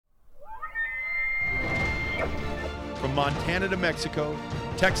From Montana to Mexico,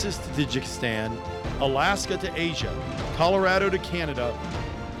 Texas to Tajikistan, Alaska to Asia, Colorado to Canada,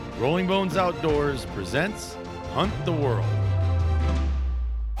 Rolling Bones Outdoors presents Hunt the World.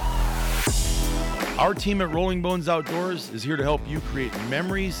 Our team at Rolling Bones Outdoors is here to help you create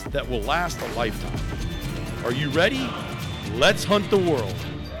memories that will last a lifetime. Are you ready? Let's hunt the world.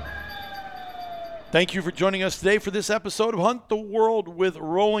 Thank you for joining us today for this episode of Hunt the World with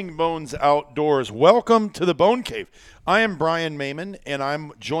Rolling Bones Outdoors. Welcome to the Bone Cave. I am Brian Mayman, and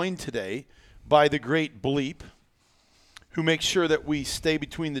I'm joined today by the great Bleep, who makes sure that we stay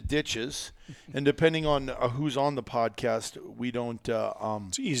between the ditches. And depending on who's on the podcast, we don't...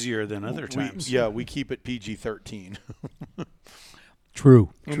 it's easier than other times. We keep it PG-13. True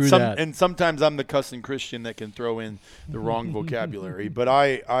that. And sometimes I'm the cussing Christian that can throw in the wrong vocabulary. But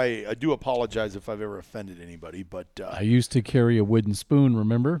I do apologize if I've ever offended anybody. But I used to carry a wooden spoon,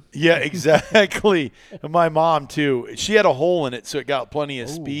 remember? Yeah, exactly. My mom, too. She had a hole in it, so it got plenty of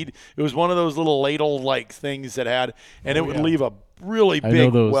speed. It was one of those little ladle-like things that had, and it would leave a really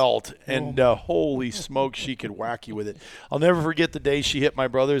big welt, and holy smoke, she could whack you with it. I'll never forget the day she hit my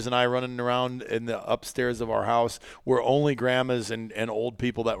brothers and I running around in the upstairs of our house where only grandmas and old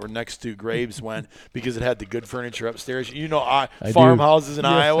people that were next to graves went because it had the good furniture upstairs. You know, farmhouses in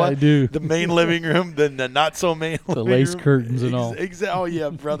Iowa, I do. The main living room, the not so main the living lace room. curtains and all. Oh, yeah,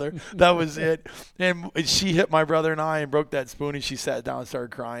 brother. That was it. And she hit my brother and I and broke that spoon, and she sat down and started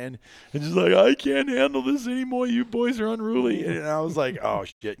crying. And she's like, I can't handle this anymore. You boys are unruly. And I was like, oh,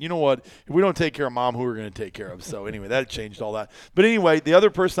 shit. You know what? If we don't take care of Mom, who are we going to take care of? So, anyway, that changed all that. But anyway, the other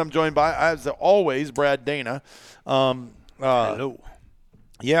person I'm joined by, as always, Brad Dana. Hello.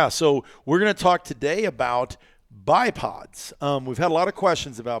 Yeah, so we're going to talk today about bipods. We've had a lot of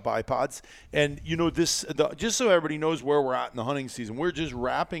questions about bipods, and you know just so everybody knows where we're at in the hunting season, we're just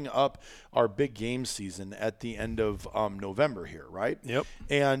wrapping up our big game season at the end of November here, right? Yep.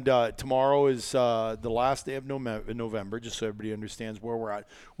 And tomorrow is the last day of November, just so everybody understands where we're at.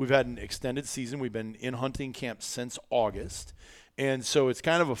 We've had an extended season. We've been in hunting camp since August. And so it's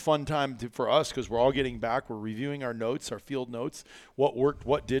kind of a fun time for us because we're all getting back. We're reviewing our notes, our field notes, what worked,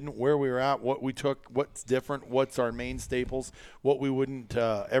 what didn't, where we were at, what we took, what's different, what's our main staples, what we wouldn't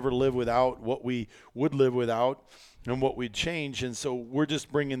ever live without, what we would live without, and what we'd change. And so we're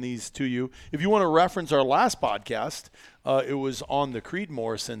just bringing these to you. If you want to reference our last podcast, it was on the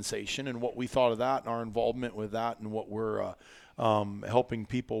Creedmoor sensation and what we thought of that and our involvement with that and what we're helping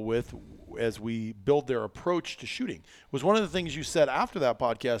people with as we build their approach to shooting. It was one of the things you said after that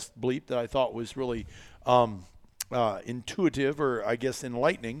podcast, Bleep, that I thought was really intuitive, or I guess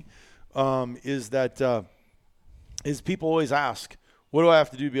enlightening, is people always ask, what do I have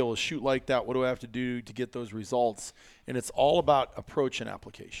to do to be able to shoot like that? What do I have to do to get those results? And it's all about approach and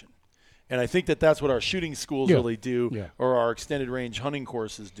application. And I think that's what our shooting schools really do, or our extended range hunting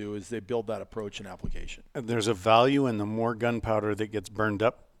courses do, is they build that approach and application. And there's a value in the more gunpowder that gets burned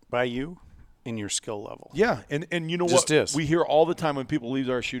up by you in your skill level. Yeah, and you know Just what is. We hear all the time when people leave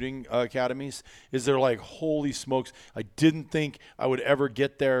our shooting academies is they're like, holy smokes, I didn't think I would ever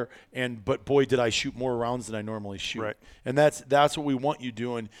get there, but boy, did I shoot more rounds than I normally shoot. Right. And that's what we want you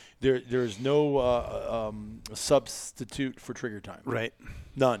doing. There's no substitute for trigger time. Right.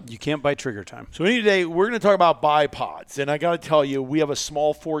 None. You can't buy trigger time. So today we're going to talk about bipods, and I got to tell you, we have a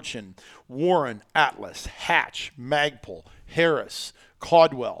small fortune. Warren, Atlas, Hatch, Magpul, Harris,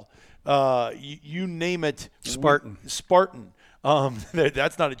 Caldwell, you name it. Spartan.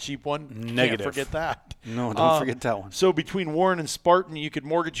 That's not a cheap one. Negative. Can't forget that. No, don't forget that one. So between Warren and Spartan, you could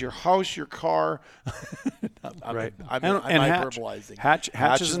mortgage your house, your car. Right. I'm Hatch. hyperbolizing.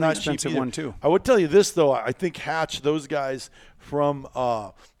 Hatch is an not cheap expensive either. one too. I would tell you this, though. I think Hatch, those guys from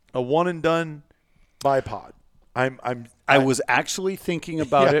a one-and-done bipod. I was actually thinking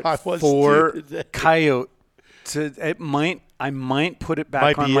about it I was for too. coyote. I might put it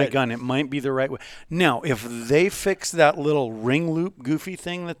back on my gun. It might be the right way. Now, if they fix that little ring loop goofy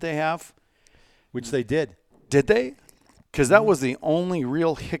thing that they have, which they did. Did they? Because that was the only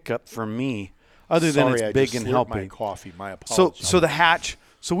real hiccup for me, other than it's big and helping. My coffee. My apologies. So the Hatch.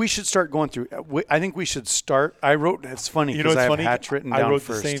 So we should start going through. I think we should start. I wrote. It's funny because I have Hatch written down wrote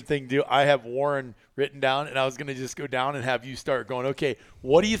first. The same thing, dude. I have Warren written down, and I was going to just go down and have you start going. Okay,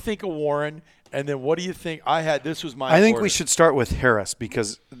 what do you think of Warren? And then what do you think? This was my. I think order. we should start with Harris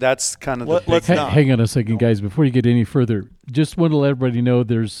because that's kind of the. Let's not. Hang on a second, guys. Before you get any further, just want to let everybody know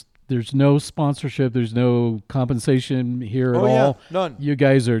there's no sponsorship. There's no compensation here at all. None. You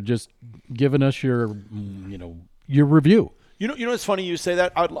guys are just giving us your review. You know, it's funny you say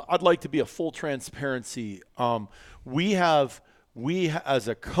that. I'd like to be a full transparency. We as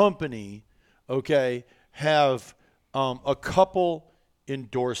a company, okay, have a couple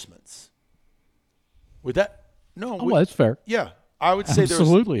endorsements. Would that? No. Oh, that's fair. Yeah, I would say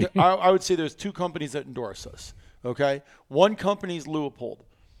Absolutely. I would say there's two companies that endorse us. Okay, one company is Leupold,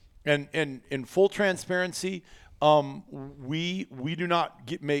 and in full transparency, we do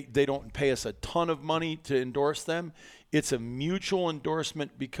not they don't pay us a ton of money to endorse them. It's a mutual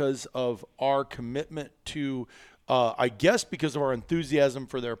endorsement because of our commitment to. I guess because of our enthusiasm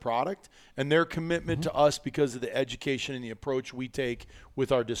for their product and their commitment to us because of the education and the approach we take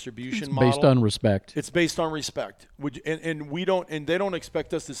with our distribution model. Based on respect. It's based on respect. And we don't, and they don't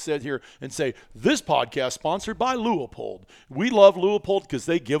expect us to sit here and say, this podcast sponsored by Leupold. We love Leupold because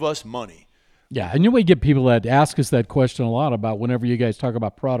they give us money. Yeah, and we get people that ask us that question a lot about whenever you guys talk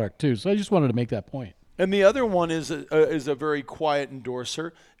about product too. So I just wanted to make that point. And the other one is a very quiet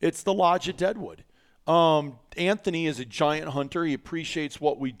endorser. It's the Lodge at Deadwood. Anthony is a giant hunter. He appreciates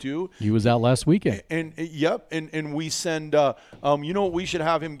what we do. He was out last weekend. And we send, you know what, we should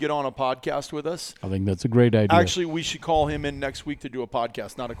have him get on a podcast with us. I think that's a great idea. Actually, we should call him in next week to do a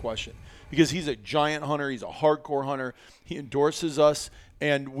podcast, not a question. Because he's a giant hunter. He's a hardcore hunter. He endorses us,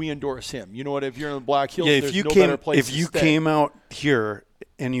 and we endorse him. You know what, if you're in the Black Hills, there's no better place to stay. If you came out here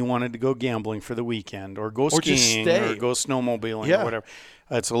and you wanted to go gambling for the weekend or go skiing or go snowmobiling or whatever,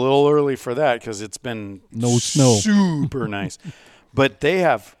 it's a little early for that because it's been no snow. Super nice. But they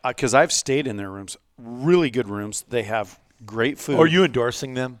have, because I've stayed in their rooms, really good rooms. They have great food. Are you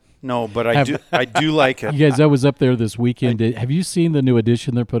endorsing them? No, but I do like it. You guys, I was up there this weekend. Have you seen the new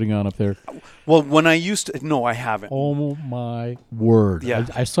addition they're putting on up there? Well, when I used to, no, I haven't. Oh, my word. Yeah.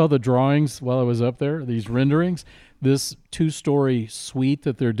 I saw the drawings while I was up there, these renderings. This 2-story suite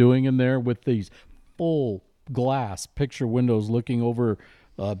that they're doing in there with these full glass picture windows looking over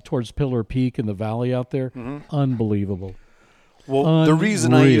towards Pillar Peak in the valley out there. Unbelievable. Well, the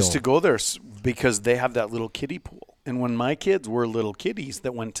reason I used to go there is because they have that little kiddie pool. And when my kids were little kiddies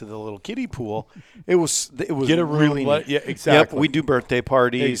that went to the little kiddie pool, it was get a room, really neat. Yeah, exactly. Yep, we do birthday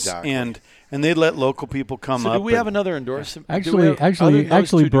parties, and they let local people come up. So do we have another endorsement?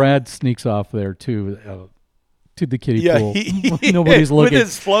 Actually, Brad sneaks off there too. To the kiddie pool. Nobody's looking. With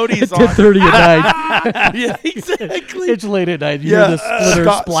his floaties on. 10:30 at night. Yeah, exactly. It's late at night. You hear the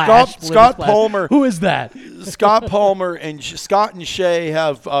splitter splash. Scott Palmer. Who is that? Scott Palmer and Scott and Shay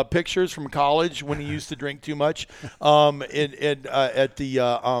have pictures from college when he used to drink too much at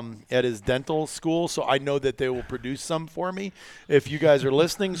his dental school. So I know that they will produce some for me if you guys are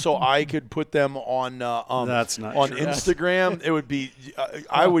listening. So I could put them on that's not on true. Instagram. It would be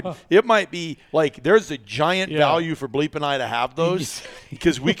it might be like there's a giant value for Bleep and I to have those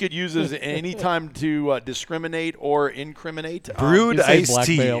because we could use those any time to discriminate or incriminate. Brewed iced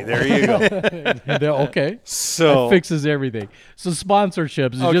tea. There you go. Okay. So that fixes everything. So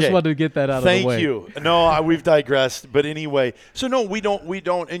sponsorships. I just wanted to get that out of the way. Thank you. No, we've digressed. But anyway, so no, we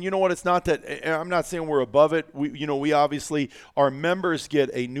don't. And you know what? It's not that I'm not saying we're above it. We obviously, our members get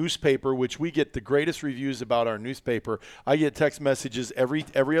a newspaper, which we get the greatest reviews about our newspaper. I get text messages every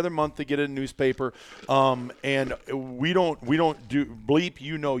other month to get a newspaper. And we don't do Bleep.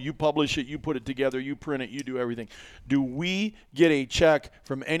 You publish it, you put it together, you print it, you do everything. Do we get a check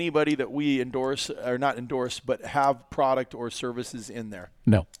from anybody that we endorse or not endorse, but have product or services in there?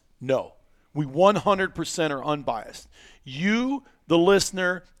 No. We 100% are unbiased. You, the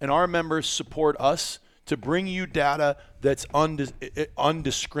listener, and our members support us to bring you data that's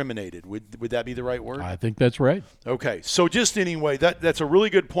undiscriminated. Would that be the right word? I think that's right. Okay. So just anyway, that's a really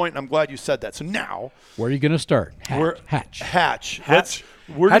good point, and I'm glad you said that. So now, where are you going to start? Hatch.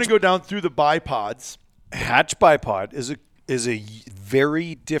 We're going to go down through the bipods. Hatch bipod is a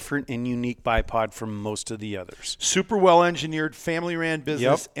very different and unique bipod from most of the others. Super well engineered, family ran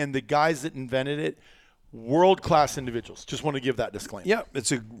business, and the guys that invented it, world-class individuals. Just want to give that disclaimer. Yeah,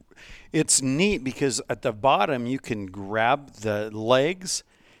 it's neat because at the bottom you can grab the legs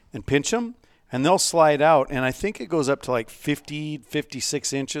and pinch them, and they'll slide out. And I think it goes up to like 50,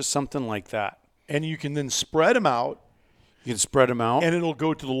 56 inches, something like that. And you can then spread them out. You can spread them out. And it'll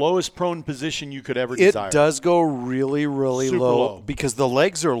go to the lowest prone position you could ever desire. It does go really, really Super low because the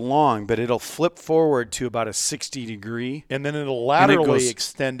legs are long, but it'll flip forward to about a 60 degree. And then it'll laterally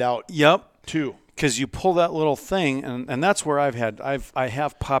extend out too. Because you pull that little thing, and that's where I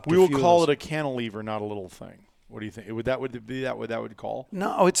have popped. We will call it a cantilever, not a little thing. What do you think? Would that be what that would call?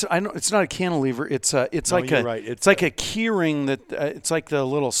 No, it's not a cantilever. It's like a key ring that it's like the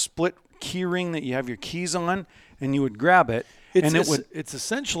little split key ring that you have your keys on, and you would grab it. It's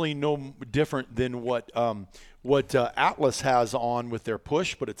essentially no different than what Atlas has on with their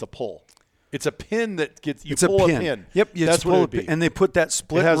push, but it's a pull. It's a pin that gets you It's pull a a pin. pin. Yep, you that's just what pull it a would pin, be. and they put that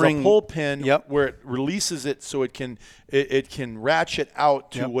split It has ring. a pull pin Yep. where it releases it so it can ratchet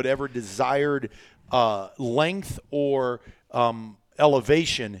out to Yep. whatever desired length or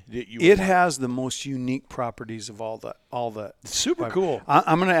elevation that you. It has the most unique properties of all the. Super cool.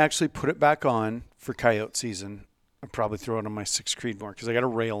 I'm going to actually put it back on for coyote season. I'll probably throw it on my 6 Creedmoor because I got a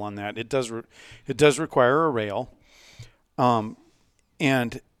rail on that. It does require a rail,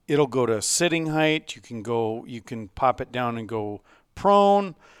 and it'll go to sitting height. You can pop it down and go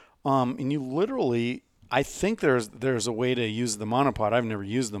prone, and you literally. I think there's a way to use the monopod. I've never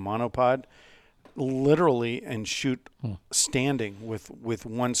used the monopod. Literally and shoot standing with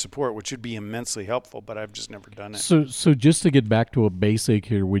one support, which would be immensely helpful, but I've just never done it. So just to get back to a basic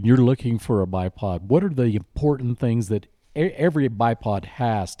here, when you're looking for a bipod, what are the important things that every bipod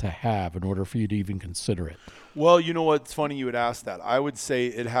has to have in order for you to even consider it? Well, you know what's funny you would ask that. I would say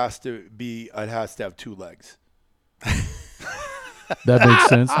it has to have 2 legs. That makes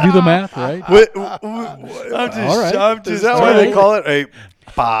sense. Do the math, right? I'm just Is that why they call it a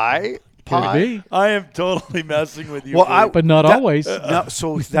bipod? Could be, I am totally messing with you. Well, but not always. No,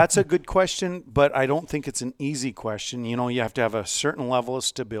 so that's a good question, but I don't think it's an easy question. You know, you have to have a certain level of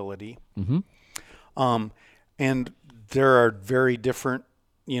stability. Mm-hmm. And there are very different,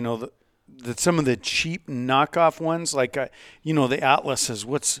 you know, some of the cheap knockoff ones, like, the Atlas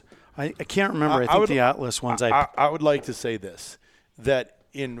I can't remember. I think the Atlas ones. I would like to say this, that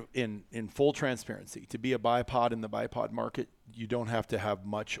in full transparency, to be a bipod in the bipod market, you don't have to have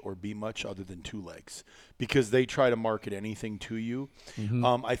much or be much other than 2 legs, because they try to market anything to you.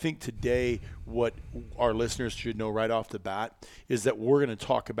 Mm-hmm. I think today what our listeners should know right off the bat is that we're going to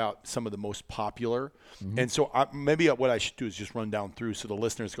talk about some of the most popular. Mm-hmm. And so maybe what I should do is just run down through so the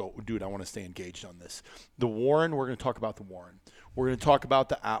listeners go, dude, I want to stay engaged on this. The Warren, we're going to talk about the Warren. We're going to talk about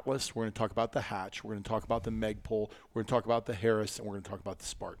the Atlas. We're going to talk about the Hatch. We're going to talk about the Megpul. We're going to talk about the Harris, and we're going to talk about the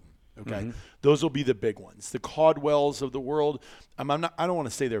Spartan. Okay, mm-hmm. Those will be the big ones. The Caldwells of the world. I don't want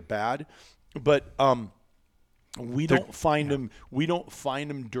to say they're bad, but we don't find them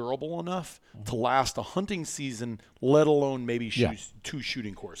durable enough to last a hunting season, let alone maybe 2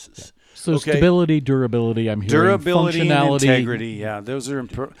 shooting courses. So stability, durability. I'm hearing durability, functionality, and integrity. Yeah, those are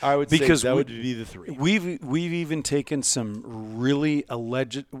important. I would say that would be the 3. We've even taken some really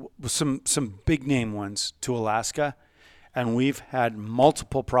some big name ones to Alaska, and we've had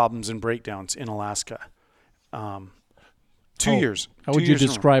multiple problems and breakdowns in Alaska. 2 years. How would you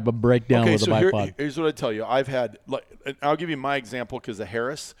describe a breakdown with a bipod? Here's what I tell you. I've had, I'll give you my example because of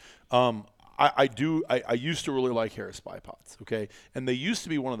Harris. I used to really like Harris bipods, okay? And they used to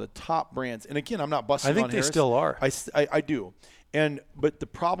be one of the top brands. And again, I'm not busting on Harris. I think they still are. I do. But the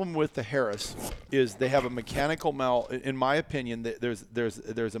problem with the Harris is they have a mechanical in my opinion,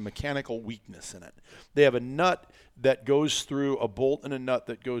 there's a mechanical weakness in it. They have a nut that goes through, a bolt and a nut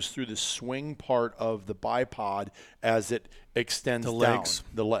that goes through the swing part of the bipod as it extends down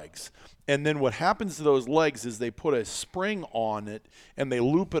the legs. And then what happens to those legs is they put a spring on it and they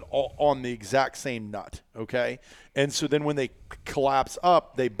loop it all on the exact same nut, okay? And so then when they collapse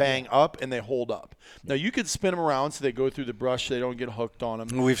up, they bang up and they hold up. Now, you could spin them around so they go through the brush, so they don't get hooked on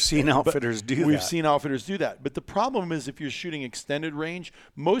them. We've seen outfitters do that. We've seen outfitters do that. But the problem is if you're shooting extended range,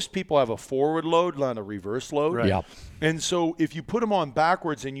 most people have a forward load, not a reverse load. Right. Yep. And so if you put them on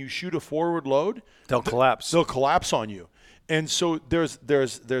backwards and you shoot a forward load, they'll collapse. They'll collapse on you. And so there's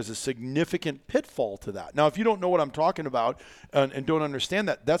a significant pitfall to that. Now, if you don't know what I'm talking about and don't understand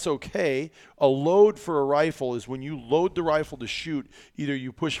that, that's okay. A load for a rifle is when you load the rifle to shoot, either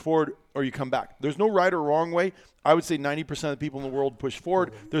you push forward or you come back. There's no right or wrong way. I would say 90% of the people in the world push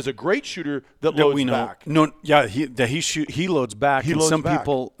forward. There's a great shooter that loads back. No, yeah, he loads back. He loads some back.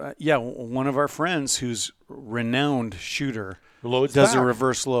 People, one of our friends who's renowned shooter does a back.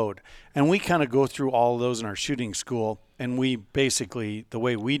 reverse load. And we kind of go through all of those in our shooting school. And we basically, the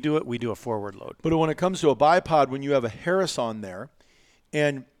way we do it, we do a forward load. But when it comes to a bipod, when you have a Harris on there,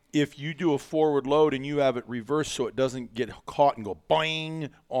 and if you do a forward load and you have it reversed so it doesn't get caught and go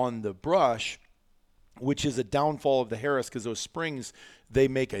boing on the brush, which is a downfall of the Harris because those springs, they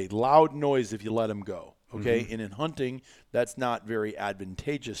make a loud noise if you let them go. Okay, mm-hmm. And in hunting, that's not very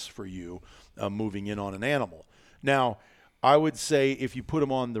advantageous for you moving in on an animal. Now, I would say if you put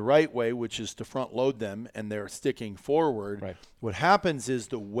them on the right way, which is to front load them and they're sticking forward, right. What happens is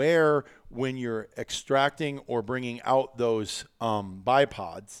the wear when you're extracting or bringing out those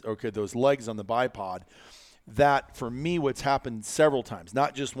bipods, okay, those legs on the bipod, that for me, what's happened several times,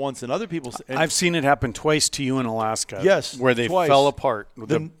 not just once, and other people. And I've seen it happen twice to you in Alaska. Yes, where they twice. fell apart.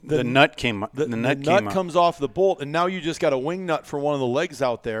 The nut came. The nut nut came out. comes off the bolt, and now you just got a wing nut for one of the legs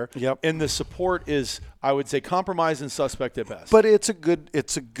out there. Yep. And the support is, I would say, compromised and suspect at best. But it's a good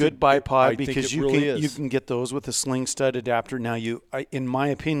bipod I think because it you really can is. you can get those with a sling stud adapter. Now in my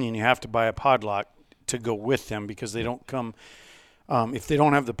opinion, you have to buy a pod lock to go with them because they don't come. If they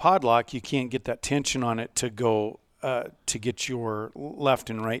don't have the pod lock, you can't get that tension on it to go to get your left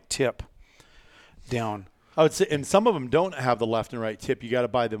and right tip down. I would say, and some of them don't have the left and right tip. You got to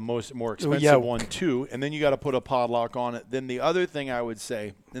buy the more expensive yeah. one too, and then you got to put a pod lock on it. Then the other thing I would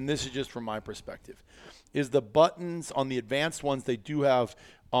say, and this is just from my perspective, is the buttons on the advanced ones. They do have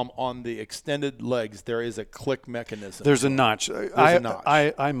on the extended legs. There is a click mechanism. There's a notch. a notch.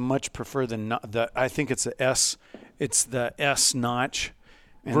 I much prefer the I think it's the S. It's the S notch.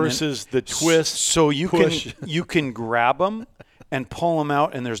 And versus the twist. So you push. you can grab them and pull them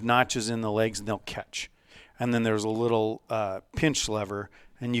out, and there's notches in the legs, and they'll catch. And then there's a little pinch lever,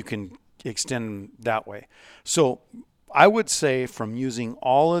 and you can extend them that way. So I would say from using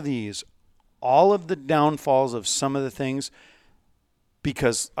all of these, all of the downfalls of some of the things,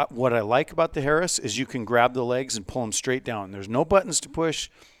 because what I like about the Harris is you can grab the legs and pull them straight down. There's no buttons to push.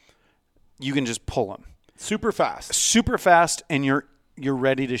 You can just pull them. Super fast, And you're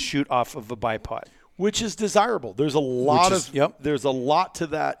ready to shoot off of a bipod, which is desirable. There's a lot there's a lot to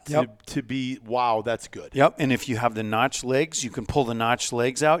that to be wow, that's good. Yep. And if you have the notch legs, you can pull the notch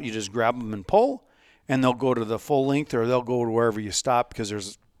legs out. You just grab them and pull, and they'll go to the full length, or they'll go to wherever you stop because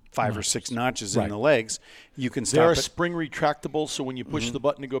there's 5 or 6 notches in the legs. You can stop. They are it. spring retractable, so when you push the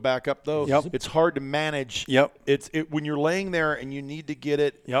button to go back up, though, it's hard to manage. Yep. It's when you're laying there and you need to get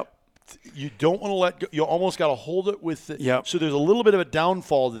it. Yep. You don't want to let go. You almost got to hold it with it. Yep. So there's a little bit of a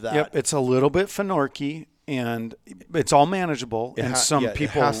downfall to that. Yep. It's a little bit finicky, and it's all manageable. And some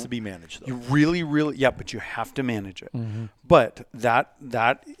people it has to be managed, though. You really, but you have to manage it. Mm-hmm. But that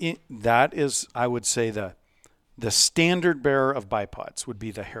is, I would say, the standard bearer of bipods would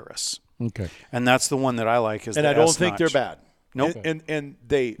be the Harris. Okay. And that's the one that I like. And I don't think they're bad. Nope. And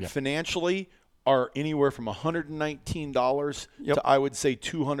they financially are anywhere from $119 to, I would say,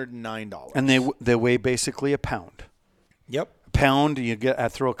 $209. And they weigh basically a pound. Yep. A pound. You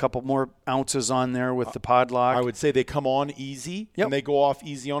throw a couple more ounces on there with the pod lock. I would say they come on easy and they go off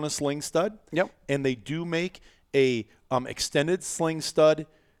easy on a sling stud. Yep. And they do make a extended sling stud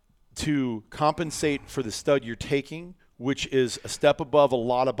to compensate for the stud you're taking, which is a step above a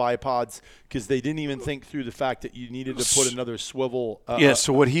lot of bipods because they didn't even think through the fact that you needed to put another swivel.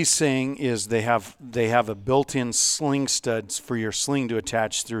 So what he's saying is they have a built-in sling studs for your sling to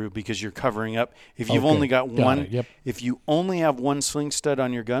attach through because you're covering up. If you've only got one, if you only have one sling stud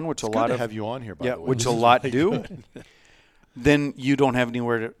on your gun, which it's a lot good to of have you on here, by the way. Which a lot do, then you don't have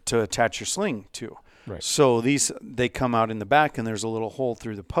anywhere to attach your sling to. Right. So they come out in the back, and there's a little hole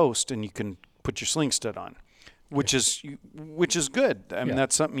through the post, and you can put your sling stud on. Which is good. I mean,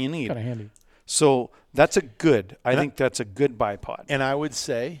 that's something you need. Kind of handy. So that's I think that's a good bipod. And I would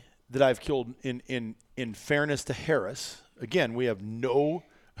say that I've killed, in fairness to Harris, again, we have no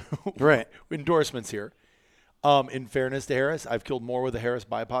endorsements here. In fairness to Harris, I've killed more with a Harris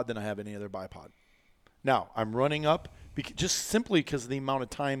bipod than I have any other bipod. Now, I'm running up just simply because of the amount of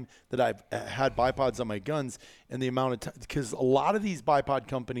time that I've had bipods on my guns and the amount of time, because a lot of these bipod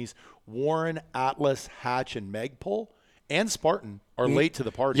companies, Warren, Atlas, Hatch, and Magpul, and Spartan are late to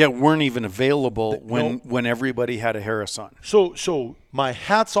the party. Yeah, weren't even available when everybody had a Harris on. So my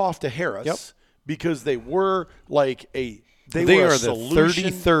hat's off to Harris because they were like they were are a the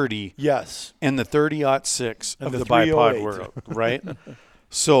solution. 30-30 Yes. And the 30-06 And of the the bipod 308. world, right?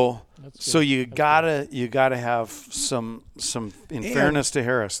 So you gotta have some in fairness to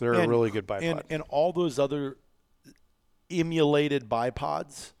Harris, they're a really good bipod. And all those other emulated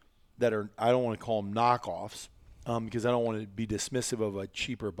bipods that are, I don't want to call them knockoffs because I don't want to be dismissive of a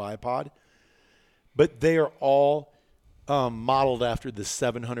cheaper bipod, but they are all modeled after the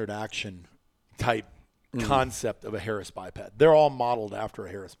 700 action type concept of a Harris bipod. They're all modeled after a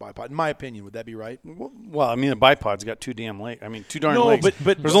Harris bipod. In my opinion, would that be right? Well, I mean, a bipod's got too darn legs. No,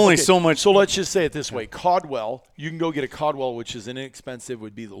 but there's only so much. So let's just say it this way: Caldwell. You can go get a Caldwell, which is inexpensive.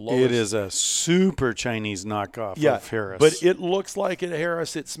 Would be the lowest. It is a super Chinese knockoff of Harris, but it looks like a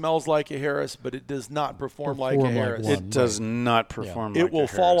Harris. It smells like a Harris, but it does not perform like a Harris. one. It does not perform. It like will a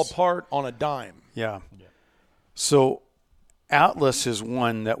fall Harris. apart on a dime. Yeah. So, Atlas is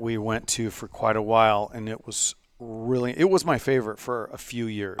one that we went to for quite a while, and it was my favorite for a few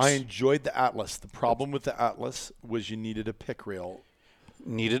years. I enjoyed the Atlas. The problem with the Atlas was you needed a pick rail.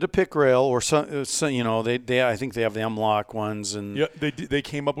 needed a pick rail or some you know, they I think they have the M-LOK ones and Yeah, they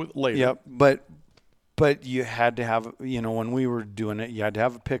came up with it later. yeah, but you had to have, you know, when we were doing it, you had to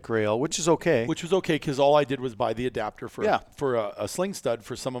have a pick rail, which is okay. Which was okay because all I did was buy the adapter for Yeah. a sling stud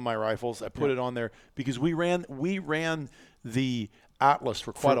for some of my rifles. I put it on there because we ran the Atlas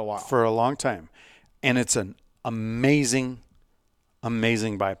for quite a while. For a long time. And it's an amazing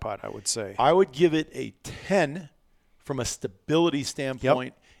bipod, I would say. I would give it a 10 from a stability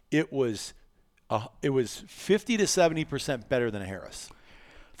standpoint. It was 50 to 70% better than a Harris.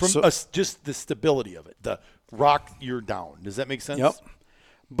 From just the stability of it, the rock you're down. Does that make sense? Yep.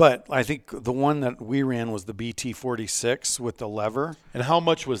 But I think the one that we ran was the BT46 with the lever. And how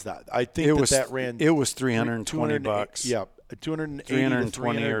much was that? I think that ran. It was $320. Yeah, 280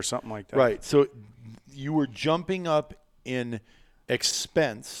 320 or something like that. Right. So you were jumping up in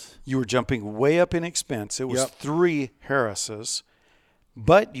expense. You were jumping way up in expense. It was 3 Harrises,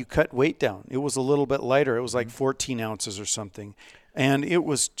 but you cut weight down. It was a little bit lighter. It was like 14 ounces or something. And it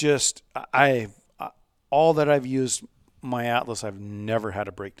was just, all that I've used my Atlas, I've never had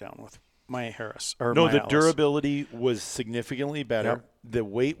a breakdown with my Harris. Or No, my the Atlas. durability was significantly better. Yep. The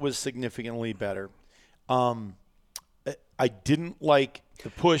weight was significantly better. I didn't like the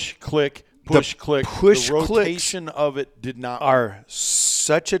push, click. Push The rotation of it did not. Are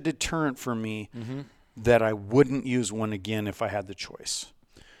such a deterrent for me that I wouldn't use one again if I had the choice.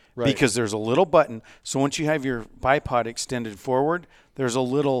 Right. Because there's a little button. So once you have your bipod extended forward, there's a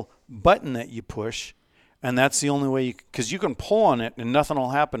little button that you push, and that's the only way because you can pull on it and nothing will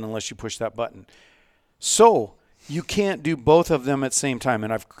happen unless you push that button. So you can't do both of them at the same time,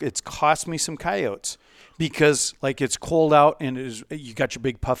 and it's cost me some coyotes because like it's cold out and you got your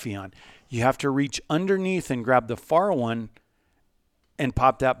big puffy on. You have to reach underneath and grab the far one and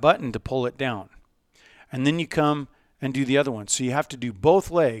pop that button to pull it down, and then you come and do the other one. So you have to do both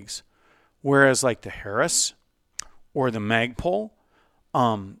legs, whereas like the Harris or the Magpul,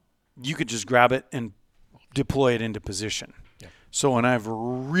 you could just grab it and deploy it into position. Yeah. So, and I've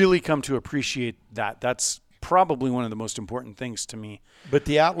really come to appreciate that. That's probably one of the most important things to me. But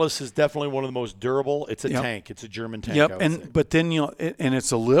the Atlas is definitely one of the most durable. It's a tank. It's a German tank. Yep. But then and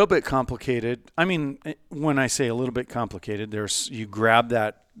it's a little bit complicated. I mean, when I say a little bit complicated, you grab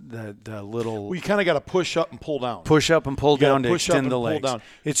the little. Well, you kind of got to push up and pull down. Push up and pull down to extend the pull legs. down.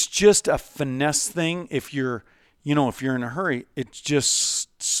 It's just a finesse thing. If you're in a hurry, it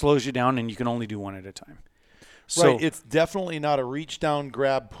just slows you down, and you can only do one at a time. So, right. It's definitely not a reach down,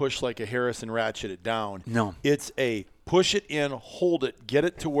 grab, push like a Harris and ratchet it down. No. It's a push it in, hold it, get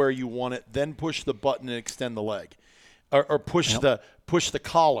it to where you want it, then push the button and extend the leg. Or push the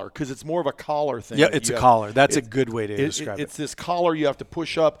collar because it's more of a collar thing. Yeah, it's a collar. That's a good way to describe it. It's this collar you have to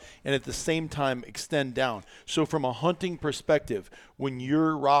push up and at the same time extend down. So from a hunting perspective, when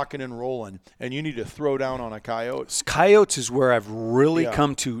you're rocking and rolling and you need to throw down on a coyote. Coyotes is where I've really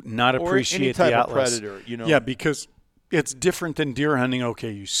come to not appreciate or any type the of Atlas. predator, you know. Yeah, because it's different than deer hunting.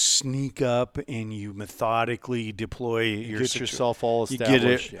 Okay, you sneak up and you methodically deploy get yourself all You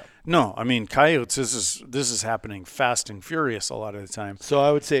established. get it. Yeah. No, I mean coyotes. This is happening fast and furious a lot of the time. So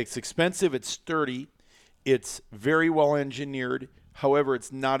I would say it's expensive. It's sturdy. It's very well engineered. However,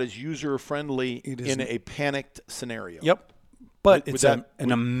 it's not as user friendly in a panicked scenario. Yep, but Would it's that-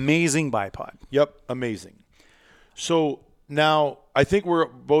 an amazing bipod. Yep, amazing. So now I think we're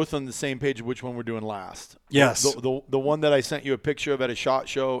both on the same page of which one we're doing last. Yes. The one that I sent you a picture of at a SHOT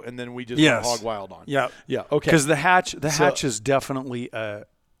Show, and then we just went hog wild on. Yeah. Yeah. Okay. Because the hatch is definitely a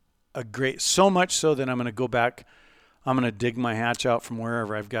great. So much so that I'm going to go back. I'm going to dig my hatch out from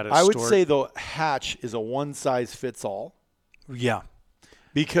wherever I've got it I stored. would say the hatch is a one size fits all. Yeah.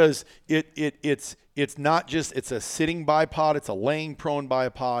 Because it's not just it's a sitting bipod, it's a laying prone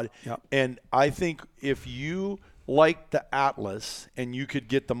bipod. Yep. And I think if you like the Atlas and you could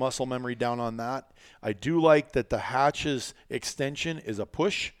get the muscle memory down on that, I do like that the hatch's extension is a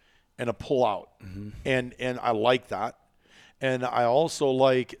push and a pull out. Mm-hmm. And I like that. And I also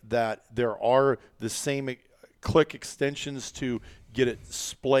like that there are the same click extensions to get it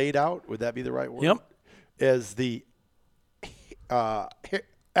splayed out. Would that be the right word? Yep. As the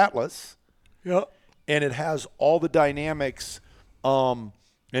Atlas. Yep. And it has all the dynamics. And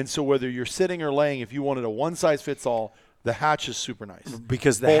so whether you're sitting or laying, if you wanted a one-size-fits-all, the hatch is super nice.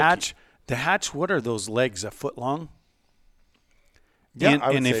 Because the hatch, what are those legs, a foot long? Yeah,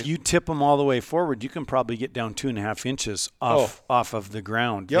 and if you tip them all the way forward, you can probably get down 2.5 inches off of the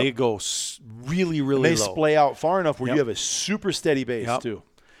ground. Yep. They go really, really they low. splay out far enough where you have a super steady base too.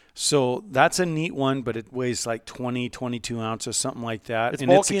 So that's a neat one, but it weighs like 20, 22 ounces, something like that. It's and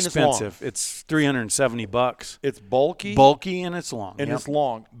bulky it's and it's long. expensive. It's $370. It's bulky. Bulky and it's long. And Yep. it's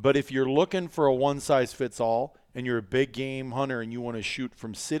long. But if you're looking for a one-size-fits-all and you're a big game hunter and you want to shoot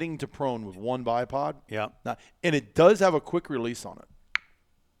from sitting to prone with one bipod, Yeah. and it does have a quick release on it.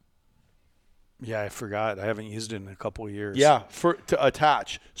 Yeah, I forgot. I haven't used it in a couple of years. Yeah, to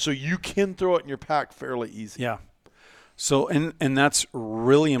attach. So you can throw it in your pack fairly easy. Yeah. So, and that's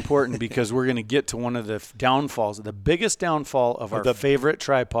really important because we're going to get to one of the downfalls. The biggest downfall of our favorite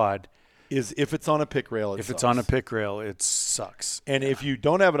tripod is if it's on a pick rail. If it's on a pick rail, it sucks. And if you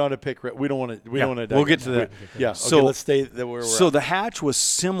don't have it on a pick rail, we don't want to. We don't want to. We'll get to that. Yeah. So okay, let's stay where we're at. the hatch was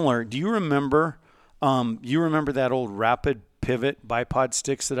similar. Do you remember? You remember that old Rapid Pivot bipod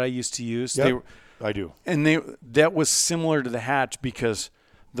sticks that I used to use? Yep. I do. And that was similar to the hatch because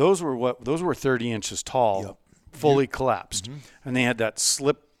those were 30 inches tall. Yep. Fully collapsed. And they had that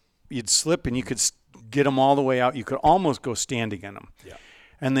slip. You'd slip and you could get them all the way out. You could almost go standing in them. Yeah.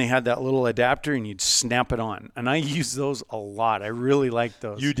 And they had that little adapter and you'd snap it on. And I used those a lot. I really liked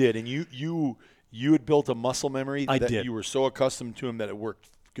those. You did. And you had built a muscle memory I that did. you were so accustomed to them that it worked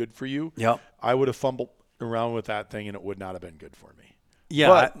good for you. Yep. I would have fumbled around with that thing and it would not have been good for me. Yeah.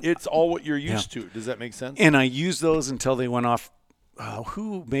 But it's all what you're used to. Does that make sense? And I used those until they went off.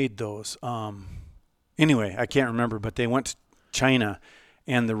 Who made those? Anyway, I can't remember, but they went to China,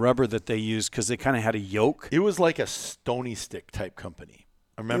 and the rubber that they used, because they kind of had a yoke. It was like a Stony Stick type company.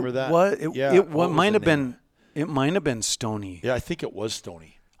 Remember that? It might have been. It might have been Stony. Yeah, I think it was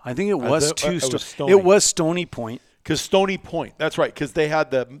Stony. I think it was Stony. It was Stony Point. Because Stony Point. That's right. Because they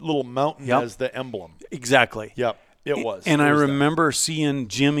had the little mountain as the emblem. Exactly. Yep. It was. And I remember seeing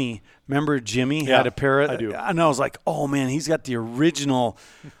Jimmy. Remember Jimmy had a pair of. I do. And I was like, oh man, he's got the original.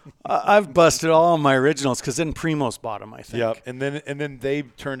 I've busted all of my originals because then Primos bought them, I think. Yep. And then they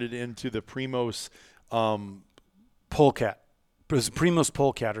turned it into the Primos Polecat. It was Primos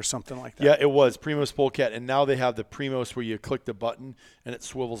Polecat or something like that. Yeah, it was Primos Polecat, and now they have the Primos where you click the button and it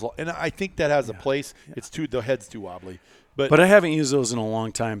swivels. And I think that has a place. It's the head's too wobbly. But I haven't used those in a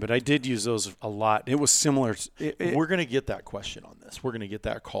long time. But I did use those a lot. It was similar. We're going to get that question on this. We're going to get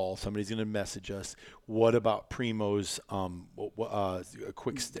that call. Somebody's going to message us. What about Primo's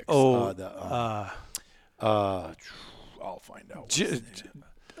quick sticks? I'll find out.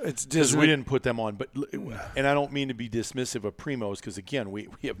 It's because we didn't put them on, and I don't mean to be dismissive of Primos because again we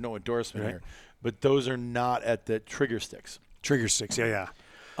have no endorsement here, but those are not at the trigger sticks. Trigger sticks, yeah.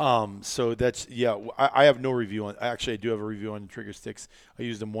 So that's I have no review on. Actually, I do have a review on trigger sticks. I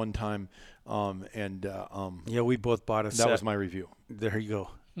used them one time, we both bought a set. That was my review. There you go.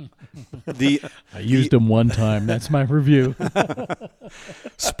 I used them one time. That's my review.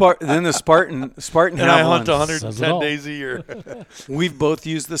 Then the Spartan And I hunt Says it 110 all. days a year. We've both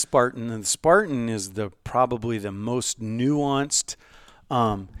used the Spartan, and the Spartan is probably the most nuanced.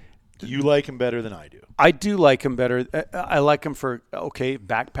 You like them better than I do. I do like them better. I like them for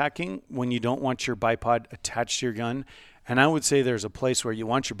backpacking when you don't want your bipod attached to your gun, and I would say there's a place where you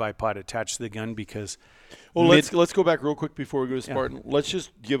want your bipod attached to the gun because. Well, let's go back real quick before we go to Spartan. Yeah. Let's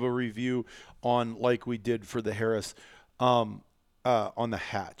just give a review on like we did for the Harris on the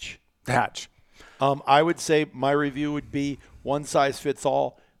hatch. The hatch. I would say my review would be one size fits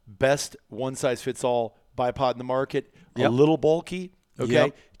all. Best one size fits all bipod in the market. Yep. A little bulky. Okay.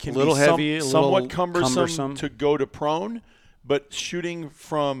 Yep. Can a little be heavy. somewhat little cumbersome to go to prone, but shooting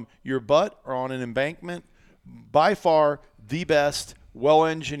from your butt or on an embankment, by far the best, well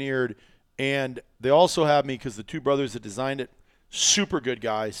engineered. And they also have me because the two brothers that designed it, super good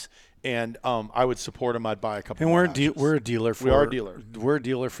guys. And I would support them. I'd buy a couple. And we're a dealer. We are a dealer. We're a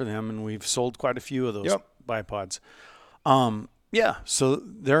dealer for them, and we've sold quite a few of those bipods. So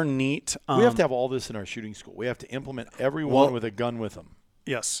they're neat. We have to have all this in our shooting school. We have to implement everyone with a gun with them.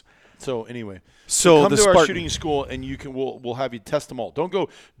 Yes. So anyway, so come to our shooting school, and you can. We'll have you test them all. Don't go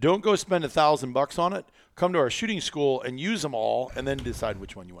spend $1,000 on it. Come to our shooting school and use them all, and then decide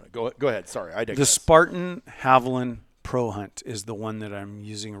which one you want to go ahead. Sorry, I digress. The Spartan Haviland Pro Hunt is the one that I'm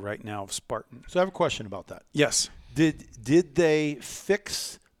using right now of Spartan. So I have a question about that. Yes. Did they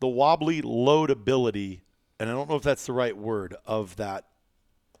fix the wobbly loadability? And I don't know if that's the right word of that.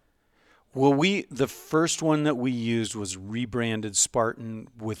 Well, the first one that we used was rebranded Spartan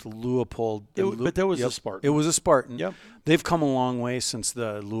with Leupold. But there was a Spartan. It was a Spartan. Yep. They've come a long way since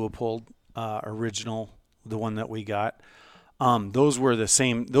the Leupold original, the one that we got. Those were the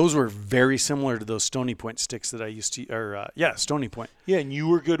same. Those were very similar to those Stony Point sticks that I used to. Stony Point. Yeah, and you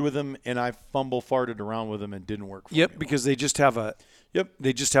were good with them, and I farted around with them and didn't work for me. Because they just have a. Yep.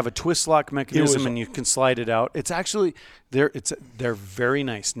 They just have a twist lock mechanism, was- and you can slide it out. It's actually they're very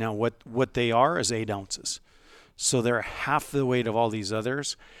nice. Now, what they are is 8 ounces, so they're half the weight of all these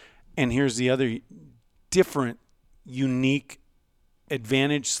others. And here's the other different, unique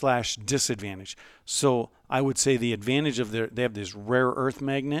advantage/disadvantage. So I would say the advantage of they have this rare earth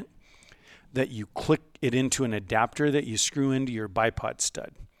magnet that you click it into an adapter that you screw into your bipod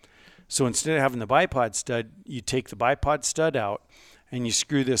stud. So instead of having the bipod stud, you take the bipod stud out and you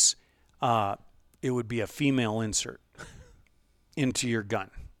screw this, it would be a female insert into your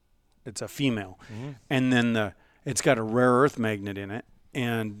gun. It's a female. Mm-hmm. And then it's got a rare earth magnet in it,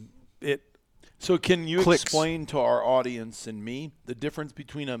 and it So can you clicks. explain to our audience and me the difference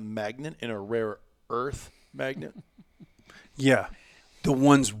between a magnet and a rare earth magnet? Yeah, the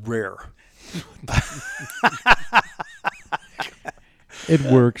one's rare. It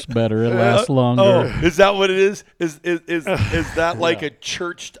works better. It lasts longer. Oh, is that what it is? Is that like a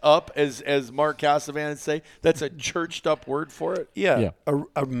churched up, as Mark Casavan would say? That's a churched up word for it? Yeah.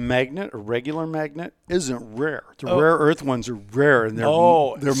 A magnet, a regular magnet, isn't rare. The rare earth ones are rare, and they're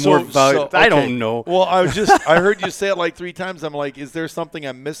more valuable. I don't know. Well, I heard you say it like 3 times. I'm like, is there something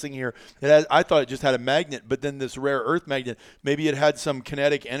I'm missing here? I thought it just had a magnet, but then this rare earth magnet, maybe it had some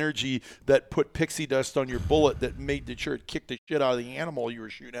kinetic energy that put pixie dust on your bullet that made the church kick the shit out of the animal you were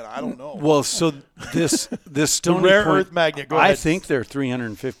shooting at. I don't know. Well, so this Stony rare Point, earth magnet. Go I ahead. think they're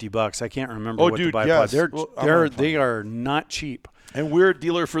 $350. I can't remember what dude, the bipod. yes. They're Well, I'm gonna they are not cheap. And we're a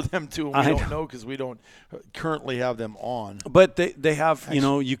dealer for them too. And I we don't know. know because we don't currently have them on. But they have,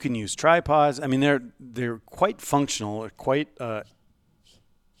 you can use tripods. I mean, they're quite functional, quite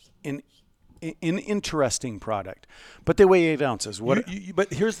an interesting product. But they weigh 8 ounces. But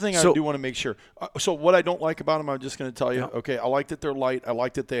here's the thing I do want to make sure. So what I don't like about them, I'm just going to tell you. Yep. Okay, I like that they're light. I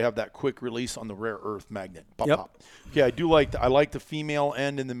like that they have that quick release on the rare earth magnet. Pop, Yep. pop. Okay, I like the female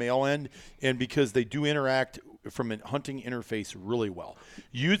end and the male end, and because they do interact from a hunting interface really well.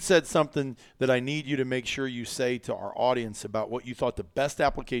 You'd said something that I need you to make sure you say to our audience about what you thought the best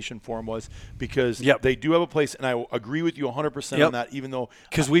application for them was, because they do have a place, and I agree with you 100% on that, even though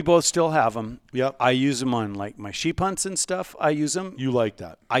because we both still have them. Yep. I use them on like my sheep hunts and stuff. I use them. you like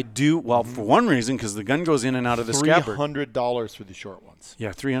that. I do. Well, for one reason, because the gun goes in and out of the scabbard. $300 for the short ones.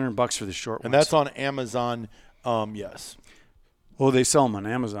 Yeah, $300 for the short And ones. that's on Amazon. Yes. Oh, they sell them on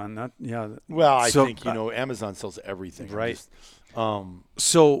Amazon. Well, I think Amazon sells everything, right? Just,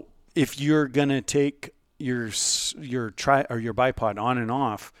 So if you're gonna take your bipod on and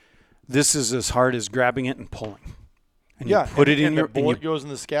off, this is as hard as grabbing it and pulling. And you put it in and your the bullet goes in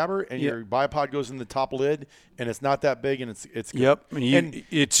the scabbard, and your bipod goes in the top lid, and it's not that big, and it's good. Yep, and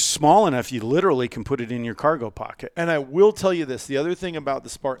it's small enough you literally can put it in your cargo pocket. And I will tell you this: the other thing about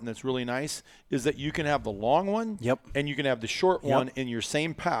the Spartan that's really nice is that you can have the long one, and you can have the short one in your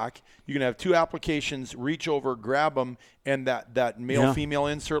same pack. You can have 2 applications, reach over, grab them, and that male female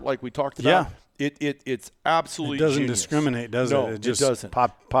insert like we talked about. It's absolutely It doesn't genius. discriminate, does No, it? it doesn't.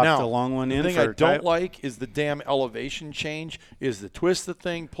 Pop Now, the long one in. The thing I don't like is the damn elevation change. Is the twist the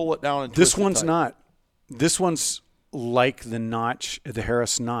thing, pull it down, and This twist it one's tight. not. This one's like the notch, the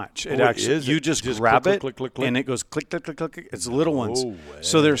Harris notch. It Oh, actually is? you It just just grab click, it click, click, click? and it goes click click click click. click. It's little ones. No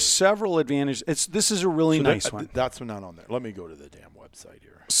So way. there's several advantages. This is a really nice one. That's not on there. Let me go to the damn website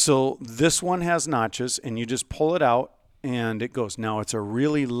here. So this one has notches, and you just pull it out, and it goes. Now, it's a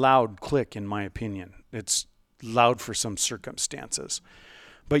really loud click, in my opinion. It's loud for some circumstances.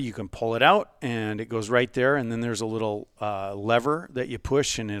 But you can pull it out, and it goes right there, and then there's a little lever that you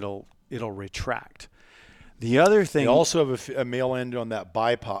push, and it'll retract. The other thing... They also have a male end on that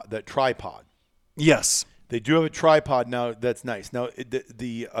tripod. Yes. They do have a tripod now. That's nice. Now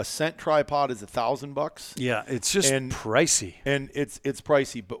the Ascent tripod is $1,000. Yeah, it's just pricey, and it's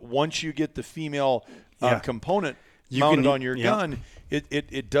pricey. But once you get the female component mounted on your gun,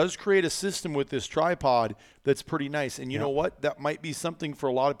 it does create a system with this tripod that's pretty nice. And you know what? That might be something for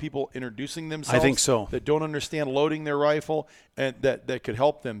a lot of people introducing themselves. I think so. That don't understand loading their rifle, and that could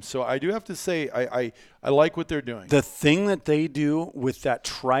help them. So I do have to say I like what they're doing. The thing that they do with that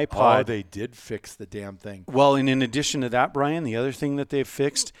tripod. Oh, they did fix the damn thing. Well, and in addition to that, Brian, the other thing that they've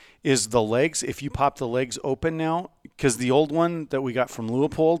fixed is the legs. If you pop the legs open now, because the old one that we got from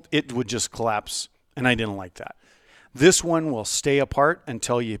Leupold, it would just collapse, and I didn't like that. This one will stay apart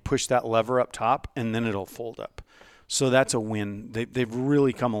until you push that lever up top, and then it'll fold up. So that's a win. They've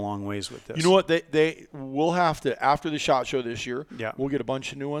really come a long ways with this. You know what? They will have to, after the SHOT Show this year, Yeah. we'll get a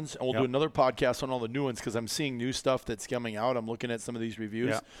bunch of new ones, and we'll do another podcast on all the new ones because I'm seeing new stuff that's coming out. I'm looking at some of these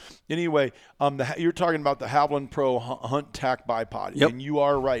reviews. Yeah. Anyway, you're talking about the Haviland Pro Hunt Tack Bipod, Yep. and you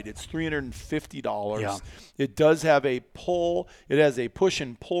are right. It's $350. Yeah. It does have a pull. It has a push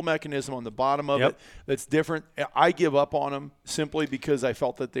and pull mechanism on the bottom of Yep. it that's different. I give up on them simply because I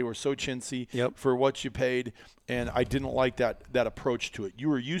felt that they were so chintzy Yep. for what you paid. And I didn't like that approach to it. You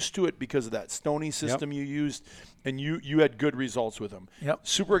were used to it because of that Stony system you used, and you had good results with them. Yep.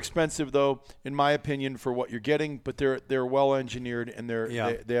 Super expensive though, in my opinion, for what you're getting, but they're well engineered and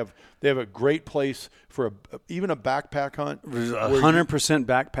they have a great place for even a backpack hunt. 100%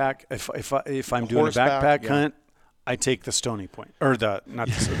 backpack. If I'm doing a Horseback, backpack yeah. hunt, I take the Stony Point or the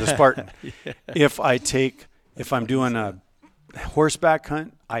Spartan. If I'm doing a horseback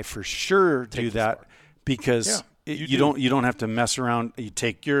hunt, I for sure do the that Spartan. because Yeah, you don't have to mess around. You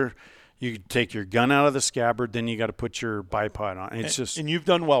take your gun out of the scabbard, then you got to put your bipod on. It's just and you've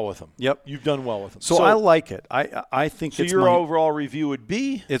done well with them. Yep. You've done well with them. so I like it. I think so it's your my overall review would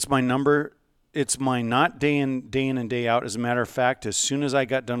be it's my number. It's my not day in and day out. As a matter of fact, as soon as I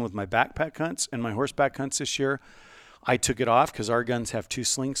got done with my backpack hunts and my horseback hunts this year, I took it off because our guns have 2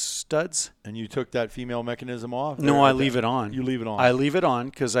 sling studs. and you took that female mechanism off? No, Or I leave it on. You leave it on. I leave it on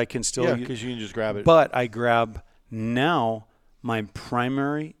because I can still. yeah, because you can just grab it. But I grab now. My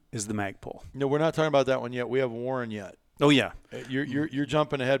primary is the Magpul. No, we're not talking about that one yet. We have Warren yet. Oh yeah, You're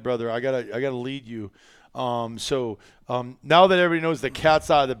jumping ahead, brother. I gotta lead you. Now that everybody knows the cat's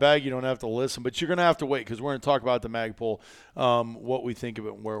out of the bag, you don't have to listen, but you're gonna have to wait because we're gonna talk about the Magpul, what we think of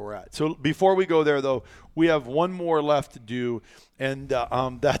it and where we're at. So before we go there, though, we have one more left to do, and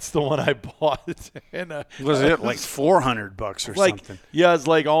that's the one I bought. And was it like $400 or like something? yeah, it's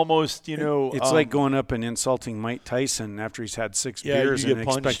like almost It's like going up and insulting Mike Tyson after he's had 6 Yeah, beers you and get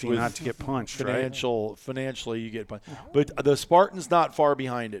punched expecting with not to get punched. Right? Financially, you get punched. But the Spartan's not far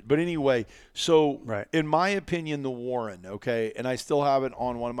behind it. But anyway, so Right. in my opinion, the Warren, okay, and I still have it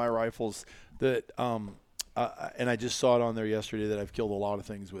on one of my rifles that, and I just saw it on there yesterday that I've killed a lot of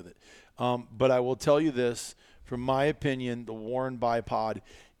things with it. But I will tell you this, from my opinion, the Warren bipod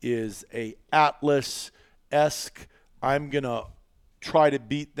is a Atlas-esque. I'm gonna try to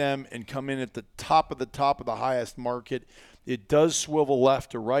beat them and come in at the top of the highest market. It does swivel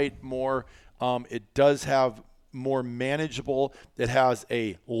left to right more. It does have more manageable. It has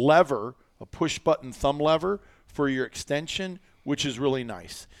a lever, a push button thumb lever for your extension, which is really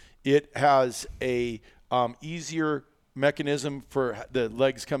nice. It has a easier mechanism for the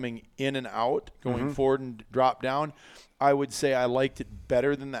legs coming in and out, going forward and drop down. I would say I liked it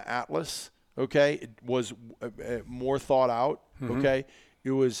better than the Atlas. Okay, it was more thought out. Okay,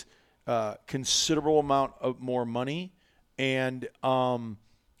 it was considerable amount of more money and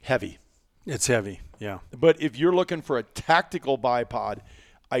heavy. It's heavy. Yeah. But if you're looking for a tactical bipod,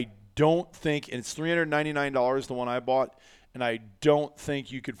 I don't think, and it's $399, the one I bought, and I don't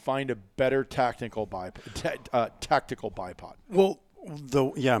think you could find a better tactical bipod. Well,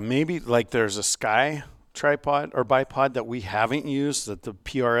 maybe like there's a Sky tripod or bipod that we haven't used that the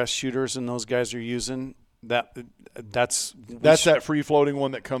PRS shooters and those guys are using. That's that free floating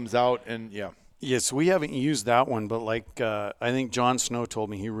one that comes out, and yeah. Yes, we haven't used that one, but I think John Snow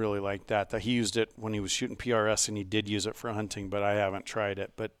told me he really liked that he used it when he was shooting PRS, and he did use it for hunting, but I haven't tried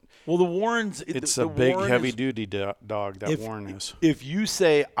it. But well, the Warren's it's the a big, Warren heavy-duty dog. That Warren is. If you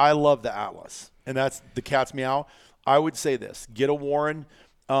say I love the Atlas, and that's the cat's meow, I would say this: get a Warren,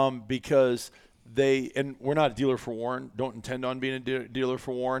 because and we're not a dealer for Warren. Don't intend on being a dealer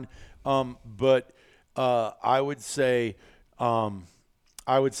for Warren, but I would say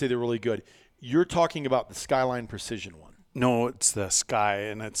they're really good. You're talking about the Skyline Precision one. No, it's the Sky,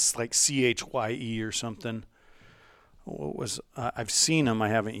 and it's like CHYE or something. What was I've seen them. I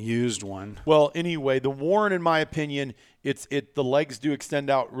haven't used one. Well, anyway, the Warren, in my opinion, the legs do extend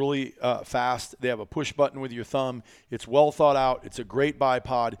out really fast. They have a push button with your thumb. It's well thought out. It's a great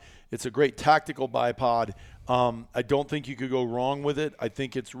bipod. It's a great tactical bipod. I don't think you could go wrong with it. I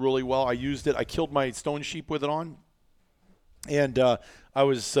think it's really well. I used it. I killed my stone sheep with it on. And I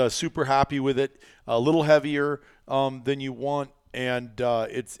was super happy with it. A little heavier than you want, and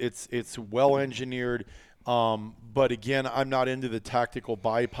it's well engineered. But again, I'm not into the tactical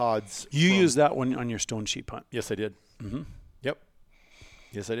bipods. You used that one on your stone sheep hunt. Yes, I did. Mm-hmm. Yep.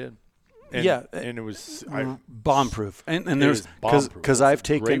 Yes, I did. And, yeah, and it was bomb-proof. And it there's was because I've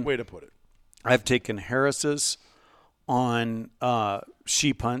taken great way to put it. I've taken Harris's on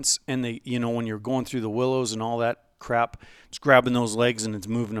sheep hunts, and when you're going through the willows and all that crap, it's grabbing those legs and it's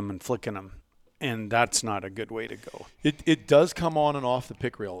moving them and flicking them. and that's not a good way to go. It does come on and off the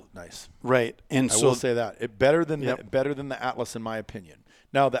pick rail nice. Right, and I so will say that it better than Yep. better than the Atlas in my opinion.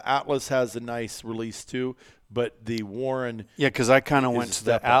 Now the Atlas has a nice release too, but the Warren. yeah, because I kind of went a to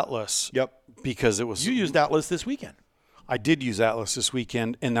the step up. Atlas. Yep. Because it was You used Atlas this weekend. I did use Atlas this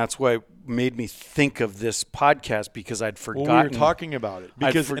weekend, and that's why it made me think of this podcast because I'd forgotten. Well, we were talking about it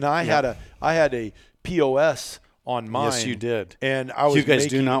because I had a POS on mine. Yes, you did. And I was you guys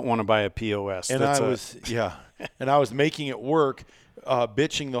do making- not want to buy a POS. And and I was making it work,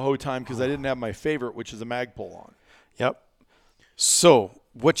 bitching the whole time because I didn't have my favorite, which is a Magpul on. Yep. So,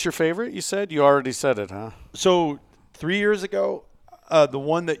 what's your favorite? You said you already said it, huh? So 3 years ago, the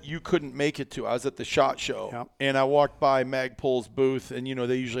one that you couldn't make it to, I was at the SHOT Show, Yep. and I walked by Magpul's booth, and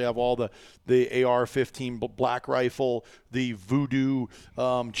they usually have all the AR-15 black rifle, the voodoo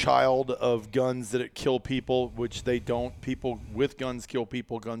child of guns that kill people, which they don't. People with guns kill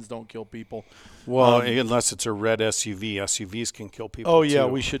people. Guns don't kill people. Well, unless it's a red SUV. SUVs can kill people. Oh yeah, too.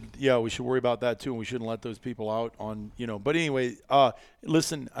 we should worry about that too, and we shouldn't let those people out on. But anyway,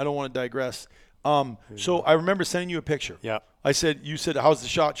 listen, I don't want to digress. So I remember sending you a picture. Yeah. You said, how's the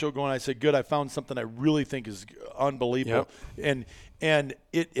SHOT Show going? I said, good. I found something I really think is unbelievable. Yep. And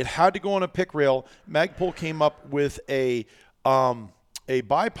it had to go on a pick rail. Magpul came up with a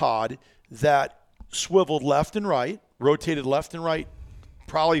bipod that swiveled left and right, rotated left and right,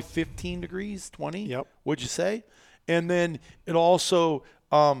 probably 15 degrees, 20. Yep. What'd you say? And then it also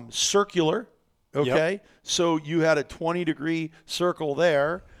circular. Okay. Yep. So you had a 20-degree circle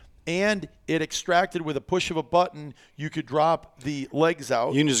there. And it extracted with a push of a button. You could drop the legs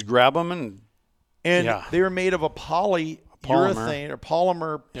out. You can just grab them and yeah. They were made of a polyurethane or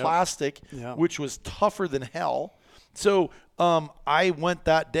polymer plastic, Yep. which was tougher than hell. So I went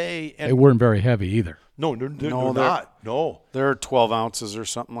that day, They and weren't very heavy either. no, they're they're- not. No. they're 12 ounces or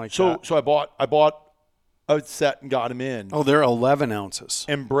something like So that. so I bought a set and got them in. Oh, they're 11 ounces.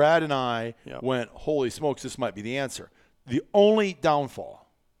 And Brad and I Yep. went, holy smokes, this might be the answer. The only downfall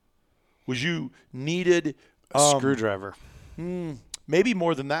was you needed A screwdriver. maybe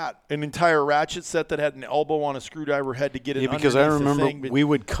more than that, an entire ratchet set that had an elbow on a screwdriver head to get it. Yeah, because I underneath the remember thing, but- we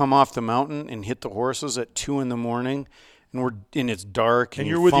would come off the mountain and hit the horses at 2 a.m. and it's dark And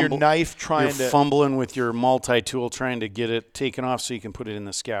you're with your knife trying you're to- fumbling with your multi-tool trying to get it taken off so you can put it in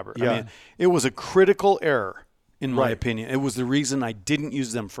the scabbard. Yeah. I mean, it was a critical error in my Right. opinion. It was the reason I didn't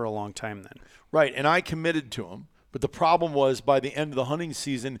use them for a long time then. Right, and I committed to them. But the problem was by the end of the hunting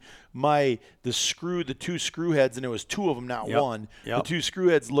season, the two screw heads, and it was two of them, not Yep. one. Yep. The two screw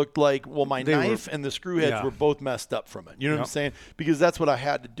heads looked like, my They were- knife and the screw heads Yeah. were both messed up from it. You know what I'm Yep. saying? Because that's what I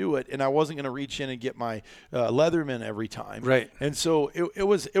had to do it, and I wasn't going to reach in and get my Leatherman every time. Right. And so it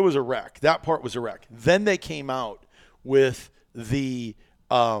was a wreck. That part was a wreck. Then they came out with the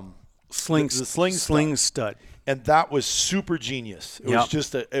Sling stud. and that was super genius. It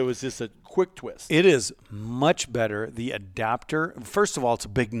was just a quick twist. It is much better. The adapter, first of all, it's a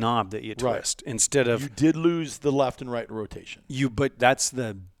big knob that you Right. twist instead of You did lose the left and right rotation. but that's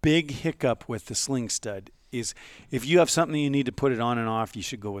the big hiccup with the sling stud is if you have something you need to put it on and off, you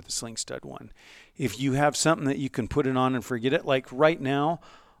should go with the sling stud one. If you have something that you can put it on and forget it, like right now,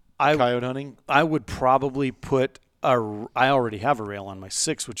 Coyote hunting. I would probably put I already have a rail on my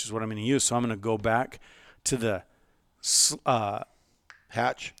 6, which is what I'm going to use. So I'm going to go back to the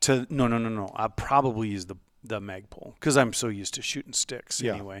Hatch. no. I'll probably use the Magpul because I'm so used to shooting sticks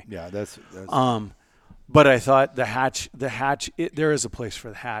anyway. Yeah, that's But I thought the hatch. There is a place for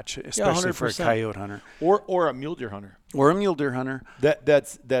the hatch, especially for a 100%. coyote hunter or a mule deer hunter. or a mule deer hunter.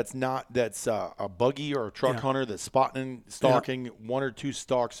 That's a buggy or a truck Yeah. hunter that's spotting, stalking 1 or 2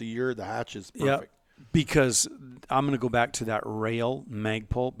 stalks a year. The hatch is perfect. Because I'm going to go back to that rail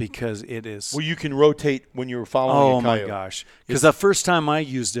Magpul because it is. Well, you can rotate when you're following Oh a my coyote. gosh! Because the first time I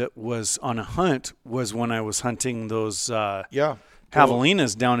used it was on a hunt was when I was hunting those Yeah.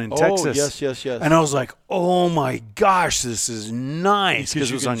 javelinas down in Texas. Yes. And I was like, "Oh my gosh, this is nice!" Because Because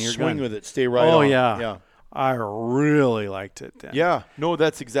it you was can on your swing gun. with it, stay right Oh on. yeah, I really liked it then. Yeah, no,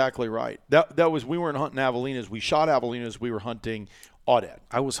 that's exactly right. That was we weren't hunting javelinas. We shot javelinas. We were hunting aoudad.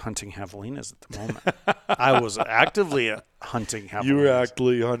 I was hunting javelinas at the moment. I was actively hunting javelinas. You were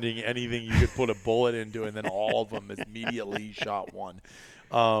actually hunting anything you could put a bullet into, and then all of them immediately shot one.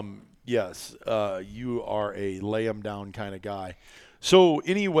 Yes, you are a lay 'em down kind of guy. So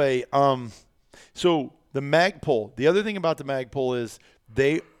anyway, so the Magpul. The other thing about the Magpul is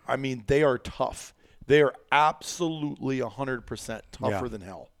they are tough. They are absolutely 100% tougher than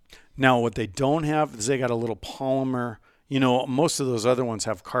hell. Now, what they don't have is they got a little polymer. You know, most of those other ones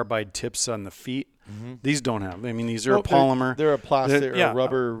have carbide tips on the feet. These don't have. I mean, these are Well, a polymer. They're a plastic or a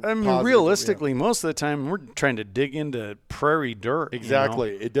rubber. I mean, positive, realistically, most of the time we're trying to dig into prairie dirt.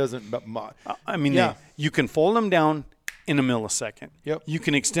 exactly. It doesn't. I mean, Yeah. you can fold them down in a millisecond. Yep. You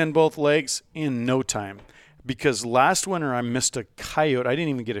can extend both legs in no time. Because last winter I missed a coyote. I didn't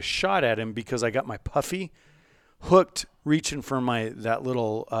even get a shot at him because I got my puffy hooked reaching for that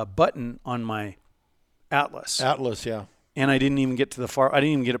little button on my Atlas. Atlas, yeah. And I didn't even get to I didn't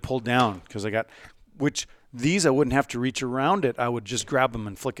even get it pulled down because these I wouldn't have to reach around it. I would just grab them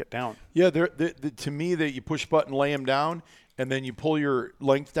and flick it down. Yeah, to me, that you push button, lay them down, and then you pull your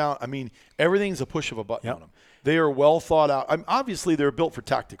length down. I mean, everything's a push of a button Yep. on them. They are well thought out. Obviously, they're built for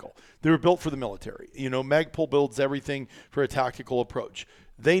tactical. They were built for the military. Magpul builds everything for a tactical approach.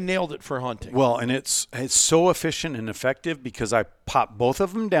 They nailed it for hunting. Well, and it's so efficient and effective because I pop both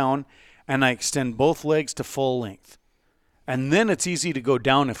of them down and I extend both legs to full length. And then it's easy to go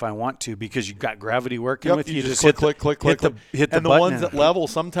down if I want to because you've got gravity working Yep, with you. you just hit click. hit the And the button ones that level,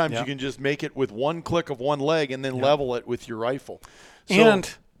 sometimes Yeah. you can just make it with one click of one leg and then level it with your rifle. So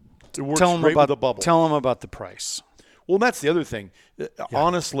and it works tell them great about with the bubble. Tell them about the price. Well, that's the other thing.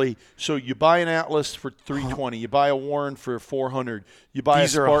 Honestly, so you buy an Atlas for $320, you buy a Warren for $400, you buy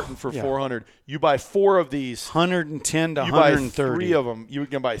These a are Spartan for $400. You buy 4 of these. 110 to You buy 130. 3 of them. You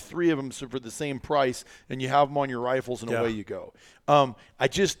can buy 3 of them for the same price, and you have them on your rifles, and away you go. I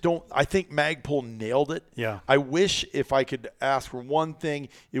just don't. I think Magpul nailed it. Yeah. I wish if I could ask for one thing,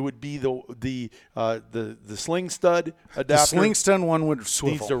 it would be the sling stud adapter. The sling stun one would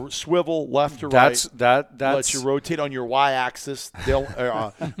swivel. Needs to swivel left to That's right. that's Let you rotate on your y-axis.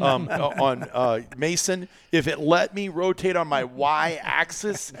 On Mason, if it let me rotate on my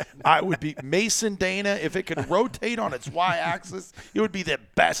y-axis, I would be Mason Dana. If it could rotate on its y-axis, it would be the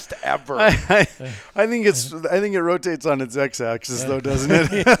best ever. I think it rotates on its x-axis though, doesn't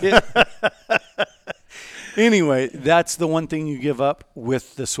it? Anyway, that's the one thing you give up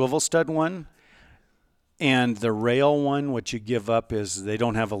with the swivel stud one. And the rail one, what you give up is they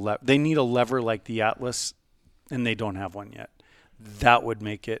don't have they need a lever like the Atlas, and they don't have one yet. That would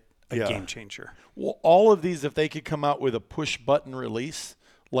make it a game changer. Well, all of these, if they could come out with a push button release,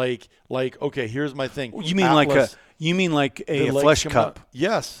 like okay, here's my thing. You mean Atlas, like a the legs flesh come cup? out.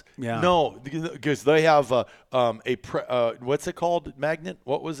 Yes. Yeah. No, because they have what's it called? Magnet?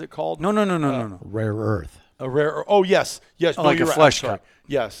 What was it called? No. Rare earth. A rare. Oh yes. No, like you're a right. flesh I'm sorry. cup.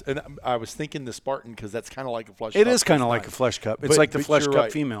 Yes, and I was thinking the Spartan because that's kind of like a flesh. It cup. is kind of It's like nice. a flesh cup. It's But- like the but flesh you're cup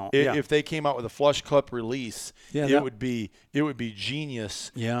right. female. If they came out with a flesh cup release, Yeah, it would be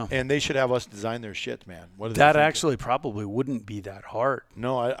genius. Yeah. and they should have us design their shit, man. What are they That thinking? actually probably wouldn't be that hard.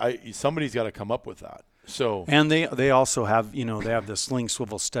 No, I somebody's got to come up with that. So And they also have, they have the sling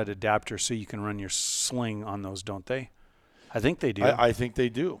swivel stud adapter so you can run your sling on those, don't they? I think they do. I think they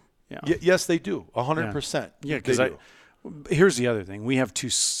do. Yeah. Yes, they do. 100%. Yeah, They because do. here's the other thing. We have 2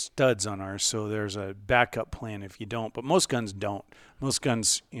 studs on ours, so there's a backup plan if you don't. But most guns don't. Most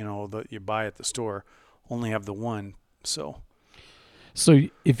guns, that you buy at the store only have the one. So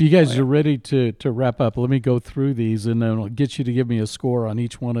if you guys are ready to wrap up, let me go through these, and then I'll get you to give me a score on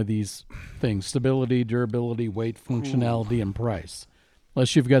each one of these things: stability, durability, weight, functionality, and price.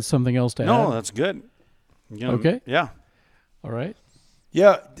 Unless you've got something else to add. no, that's good. Okay. Yeah. All right.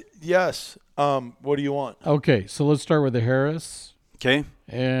 Yeah. Yes. What do you want? Okay, so let's start with the Harris. Okay.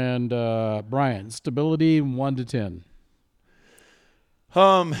 And Brian, stability 1 to 10.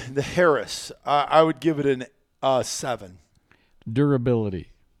 The Harris. I would give it an 7. Durability.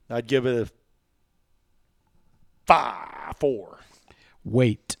 I'd give it a 4.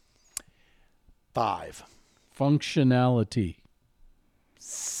 Weight. 5. Functionality.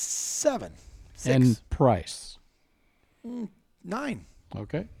 7. 6. And price. 9.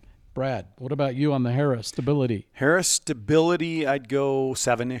 Okay. Brad, what about you on the Harris stability? Harris stability, I'd go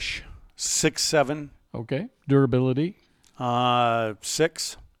 7-ish. 6, 7. Okay. Durability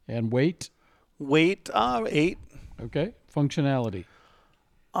 6. and weight. Weight, 8. Okay. Functionality.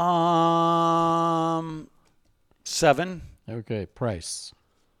 7. Okay. Price.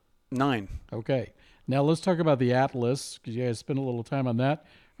 9. Okay. Now let's talk about the Atlas, because you guys spent a little time on that.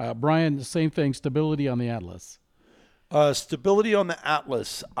 Brian, the same thing, stability on the Atlas. Stability on the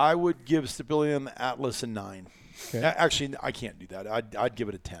Atlas. I would give stability on the Atlas a 9. Okay. Actually, I can't do that. I'd give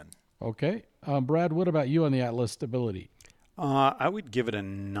it a 10. Okay. Brad, what about you on the Atlas stability? I would give it a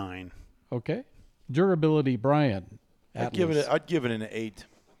 9. Okay. Durability, Brian. Atlas. I'd give it an 8.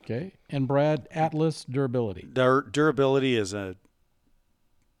 Okay. And Brad, Atlas durability. Durability is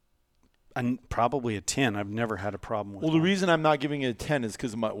probably a 10. I've never had a problem with Well, the one. reason I'm not giving it a 10 is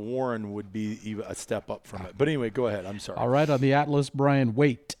because my Warren would be even a step up from it. But anyway, go ahead. I'm sorry. All right. On the Atlas, Brian,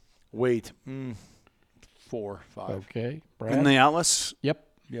 weight. Weight. 4, 5. Okay, Brad. And the Atlas? Yep.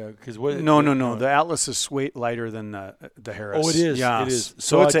 Yeah, because what? No. The Atlas is weight lighter than the Harris. Oh, it is. Yeah. It is.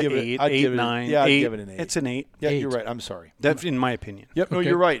 So it's I'd an give it- 8, I'd 8, give it- 9. yeah, I'd 8. give it an 8. It's an 8. Yeah, 8. you're right. I'm sorry. That's in my opinion. Yep. No, Okay.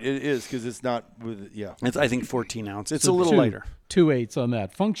 you're right. It is because it's not with. Yeah. It's, I think, 14 ounce. It's So a little lighter. 2 8s on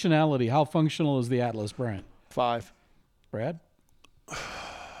that. Functionality. How functional is the Atlas, Brian? 5. Brad?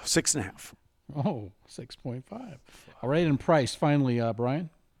 6.5. Oh, 6.5. All right, and price finally, Brian.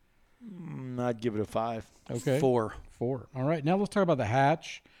 I'd give it a 5. Okay. 4. 4. All right, now let's talk about the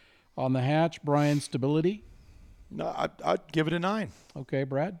hatch. On the hatch, Brian, stability. No, I'd give it a 9. Okay,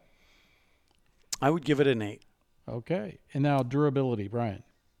 Brad. I would give it an 8. Okay, and now durability, Brian.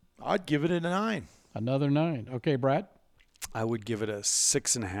 I'd give it a 9. Another 9. Okay, Brad. I would give it a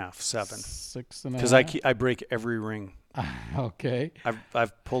 6.5, 7. 6.5. Because I break every ring. Okay.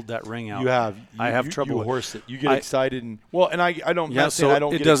 I've pulled that ring out. You have. I have you, trouble You with horse it. You get excited and I don't. Yeah, not saying so I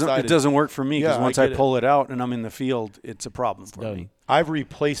don't it get doesn't excited. it doesn't work for me because Yeah, once I I get it. pull it out and I'm in the field, it's a problem for Done. me. I've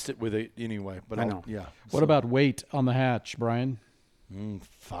replaced it with it anyway. But I know. Yeah. What about weight on the hatch, Brian?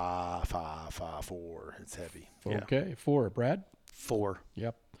 5, 4. It's heavy. Yeah. Okay, 4. Brad? 4.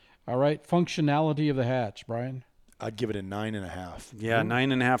 Yep. All right, functionality of the hatch, Brian. I'd give it a 9.5. Yeah,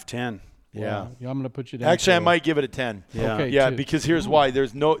 9.5, 10. Yeah. Wow. I'm going to put you down. Actually, I to- might give it a 10. Yeah. Okay, Yeah, two. because here's why.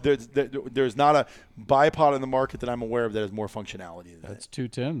 There's not a bipod in the market that I'm aware of that has more functionality than That's 2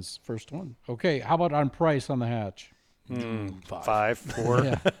 10s, first one. Okay, how about on price on the hatch? 5, 4.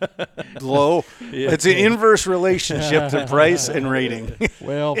 Yeah. Low. It's an inverse relationship to price and rating.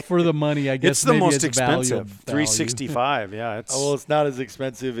 Well, for the money, I guess It's the maybe most it's expensive. value. $365. Yeah, it's Well, it's not as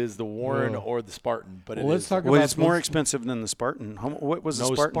expensive as the Warren Whoa. or the Spartan, but Well, it let's is. talk well, about it's more let's- expensive than the Spartan. What was the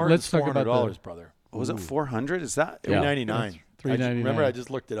No, Spartan? Spartan's Let's talk about the- $400, brother. Was it 400? Is that? Yeah. $399. $399. Remember, I just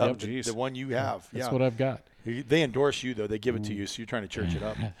looked it up. Yep. The, Jeez. the one you have. That's yeah. what I've got. They endorse you though. They give it to you, so you're trying to church it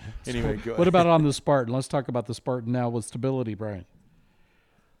up. Anyway, go What about on the Spartan? Let's talk about the Spartan now with stability, Brian.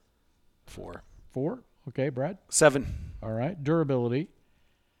 4? 4. Okay, Brad. 7. All right. Durability.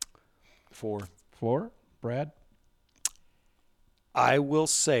 4. 4. Brad. I will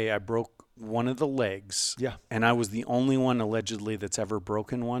say I broke one of the legs. Yeah. And I was the only one allegedly that's ever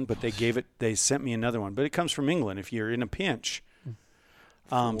broken one, but they sent me another one. But it comes from England if you're in a pinch.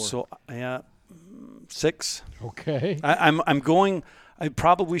 So yeah, 6. Okay. I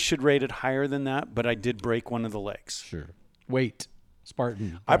probably should rate it higher than that, but I did break one of the legs. Sure. Weight.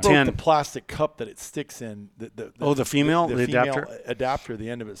 Spartan. I broke 10. the plastic cup that it sticks in. The female? The adapter? Adapter, the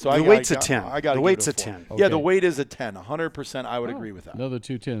end of it. So The weight's a 10. I got The weight's a 10. Yeah, Okay. the weight is a 10. 100%. I would agree with that. Another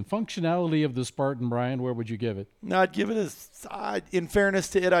 210. Functionality of the Spartan, Brian, where would you give it? No, I'd give it in fairness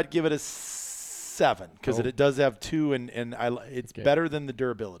to it, I'd give it a 7 because Oh. it does have 2, and it's better than the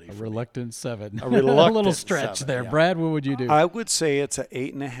durability. A for me. reluctant 7. A reluctant little stretch 7, there. yeah. Brad, what would you do? I would say it's a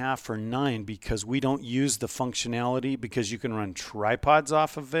 8.5 or 9 because we don't use the functionality because you can run tripods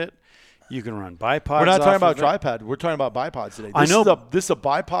off of it. You can run bipods. We're not talking off about of it. tripod. We're talking about bipods today. I know. This is a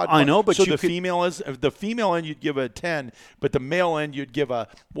bipod. I know, but so you the could- female end you'd give a 10, but the male end you'd give a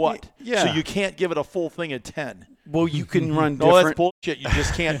what? Yeah. So you can't give it a full thing of 10. Well, you can run No, that's different bullshit. You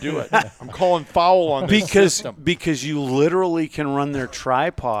just can't do it. I'm calling foul on this system. because you literally can run their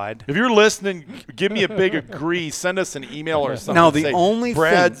tripod. If you're listening, give me a big agree. Send us an email or something. Now, the Say, only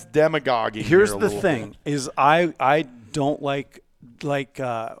Brad's demagoguing. Here's here a the little thing: bit. is I don't like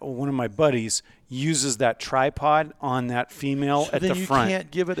one of my buddies uses that tripod on that female So at then the you front. can't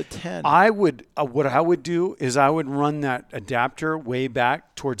give it a 10. I would what I would do is I would run that adapter way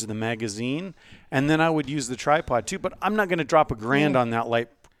back towards the magazine, and then I would use the tripod too. But I'm not going to drop $1,000 on that light.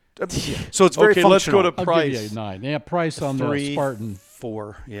 So it's very Okay, let's go functional. to I'll price. give you a 9. Yeah, price on the 3, Spartan.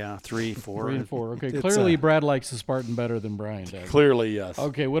 4, yeah, 3, 4, 3 and 4. Okay, It's, clearly Brad likes the Spartan better than Brian does. Clearly, yes.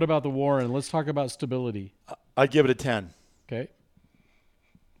 Okay, what about the Warren? Let's talk about stability. I'd give it a 10. Okay.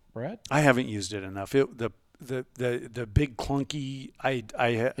 Brad? I haven't used it enough. The big clunky.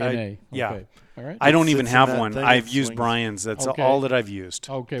 NA. Yeah. Okay. All right. I don't Sits even in have that one. thing, I've it used swings. Brian's. That's Okay. all that I've used.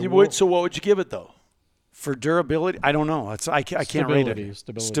 Okay. Yeah, well, so what would you give it though? For durability, I don't know. I can't rate it.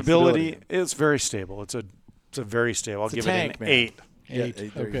 Stability. It's very stable. It's a very stable. I'll It's a give tank, it an man. 8. 8. Yeah, there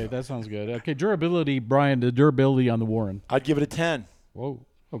you Okay, go. that sounds good. Okay, durability, Brian, the durability on the Warren. I'd give it a 10. Whoa.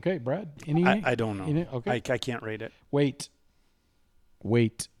 Okay, Brad. Any? I don't know. Any? Okay. I can't rate it. Weight.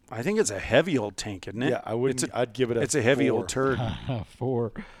 I think it's a heavy old tank, isn't it? Yeah, I wouldn't. I'd give it a. It's a heavy 4. old turd.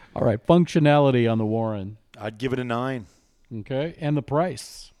 4. All right. Functionality on the Warren. I'd give it a 9. Okay, and the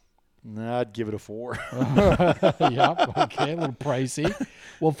price. Nah, I'd give it a 4. Yep. Okay, a little pricey.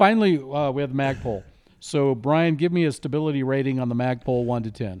 Well, finally, we have the Magpul. So, Brian, give me a stability rating on the Magpul 1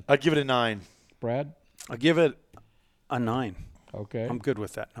 to 10. I'd give it a 9. Brad. I'll give it a 9. Okay. I'm good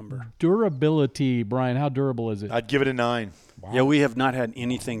with that number. Durability, Brian, how durable is it? I'd give it a 9. Yeah, we have not had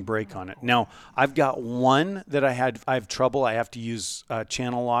anything break on it. Now, I've got one that I have trouble. I have to use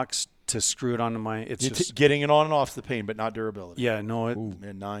channel locks to screw it onto my. It's just Getting it on and off is the pain, but not durability. yeah, no, it.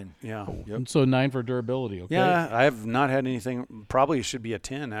 And 9. Yeah, Yep. So 9 for durability, okay? yeah. I have not had anything. Probably should be a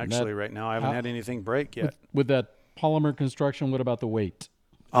 10 actually right now. I haven't had anything break yet. With that polymer construction, what about the weight?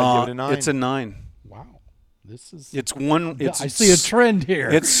 I'd give it a 9. It's a 9. Wow. This is It's one. It's I see a trend here.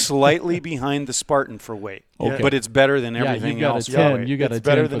 It's slightly behind the Spartan for weight, Okay. but it's better than yeah, everything you got else. a for 10. weight. You got It's a 10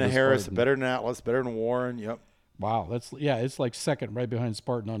 better for than the a Harris, Spartan. better than Atlas, better than Warren. Yep. Wow, it's like second right behind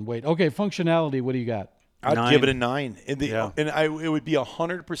Spartan on weight. Okay, functionality, what do you got? I'd 9. give it a 9. And Yeah. it would be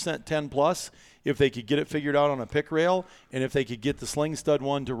 100% 10 plus if they could get it figured out on a pick rail, and if they could get the sling stud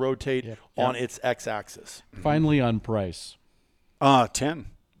one to rotate on its x-axis. Finally on price. 10,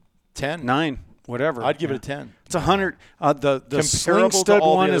 10. 9, whatever. I'd give it a 10. It's 100. The sling Comparable to stud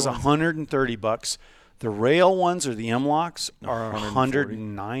all the one other is ones. $130. The rail ones or the M-locks are 140.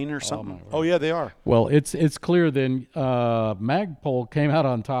 $109 or something. Oh yeah, they are. Well, it's clear then Magpul came out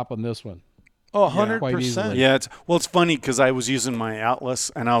on top on this one. Oh, Quite 100%. easily. Yeah, it's funny because I was using my Atlas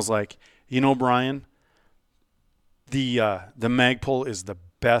and I was like, Brian, the Magpul is the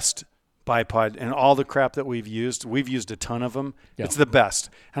best bipod, and all the crap that we've used a ton of them. Yeah. It's the best.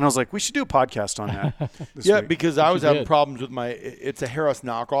 And I was like, we should do a podcast on that. This Yeah, week. because I was you having did. problems with it's a Harris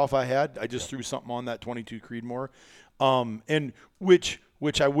knockoff I had. I just threw something on that 22 Creedmoor. And which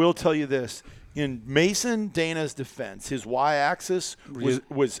I will tell you this, in Mason Dana's defense, his y-axis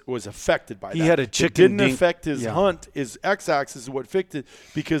was affected by that. He had a It chicken didn't dink- affect his yeah. hunt. His x-axis is what fixed it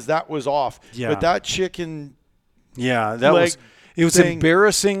because that was off. Yeah. But that chicken yeah, that leg was it was thing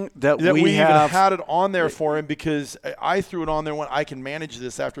embarrassing that we we even have had it on there for him because I threw it on there when I can manage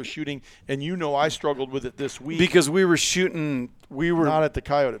this after shooting, and I struggled with it this week. because we were shooting. We were Not at the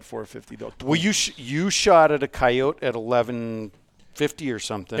Coyote at 450 though. well. You shot at a coyote at 1150 or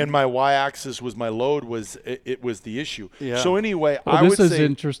something. And my y-axis was my load was it was the issue. Yeah. So anyway, Well, I this would is say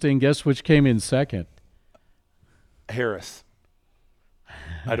interesting. Guess which came in second? Harris.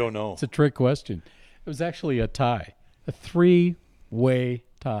 I don't know. It's a trick question. It was actually a tie, a 3-way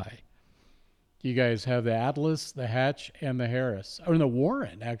tie. You guys have the Atlas, the Hatch, and the Harris, or the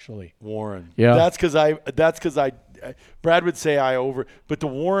Warren actually. Warren. Yeah. That's because I Brad would say but the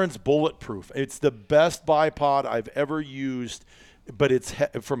Warren's bulletproof. It's the best bipod I've ever used, but it's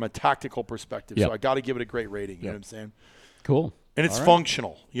from a tactical perspective. Yep. So I got to give it a great rating. You know what I'm saying? Cool. And it's All right.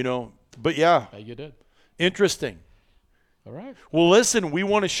 functional, But yeah, Yeah, you did. interesting. All right. Well, listen, we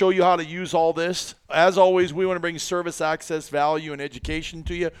want to show you how to use all this. As always, we want to bring service, access, value, and education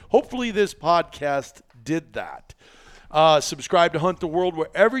to you. Hopefully this podcast did that. Subscribe to Hunt the World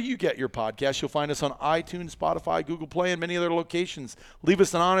wherever you get your podcast. You'll find us on iTunes, Spotify, Google Play, and many other locations. Leave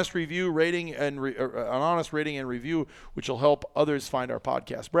us an honest rating and review, which will help others find our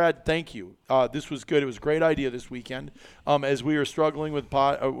podcast. Brad, thank you. This was good. It was a great idea this weekend. As we were struggling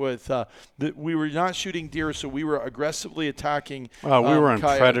we were not shooting deer, so we were aggressively attacking. we were in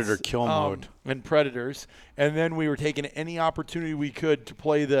coyotes, predator kill mode. and predators, and then we were taking any opportunity we could to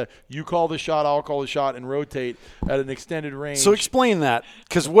play you call the shot, I'll call the shot, and rotate at an extended range. so explain that,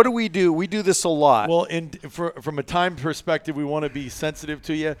 because what do? We do this a lot. Well, from a time perspective, we want to be sensitive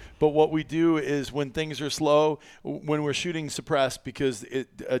to you, but what we do is when things are slow, when we're shooting suppressed, because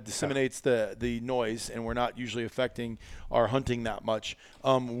it disseminates the noise, and we're not usually affecting our hunting that much,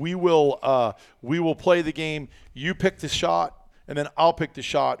 we will play the game. You pick the shot, and then I'll pick the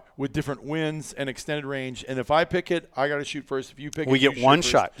shot with different winds and extended range. And if I pick it, I got to shoot first. If you pick it, We get you shoot one first.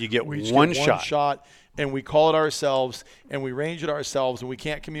 shot. You get We each one get shot. and we call it ourselves, and we range it ourselves, and we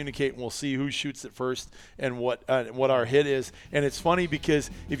can't communicate, and we'll see who shoots it first and what our hit is. And it's funny because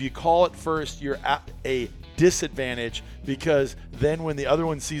if you call it first, you're at a disadvantage, because then when the other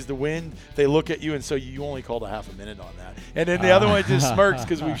one sees the wind, they look at you, and so you only called a half a minute on that. And then the other one just smirks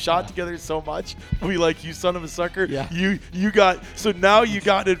because we've shot together so much. We like, you son of a sucker. Yeah. So now you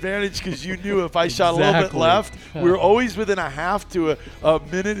got an advantage because you knew if I shot a little bit Exactly. left, we were always within a half to a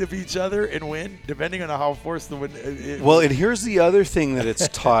minute of each other and win, depending on how forced the wind. Well, and here's the other thing that it's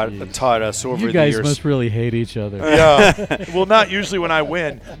taught us over You the guys years. must really hate each other. yeah. Well, not usually when I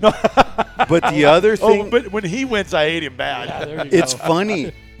win. No. But the other thing, But when he wins, I hate him bad. There you it's go.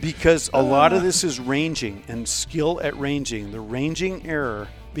 funny because a lot of this is ranging and skill at ranging. The ranging error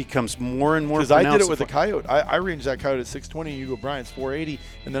becomes more and more Because pronounced. I did it with a coyote. I ranged that coyote at 620, and you go, Brian, it's 480.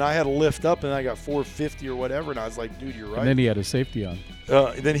 And then I had to lift up, and I got 450 or whatever. And I was like, dude, you're right. And then he had a safety on.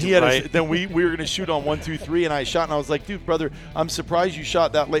 Then he had. Right. Then we were going to shoot on 1, 2, 3, and I shot, and I was like, dude, brother, I'm surprised you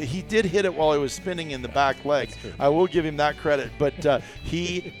shot that late. He did hit it while I was spinning in the back leg. I will give him that credit, but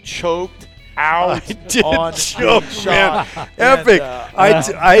he choked out on choke, shot. man. Epic.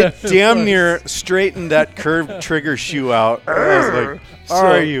 And, I damn near straightened that curved trigger shoe out. I was like,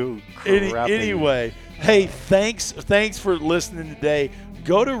 are you crapping? Anyway, hey, thanks for listening today.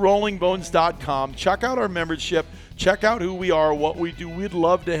 Go to rollingbones.com. Check out our membership. Check out who we are, what we do. We'd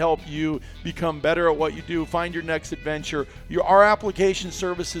love to help you become better at what you do. Find your next adventure. Our application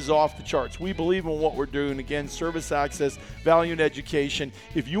service is off the charts. We believe in what we're doing. Again, service access, value, and education.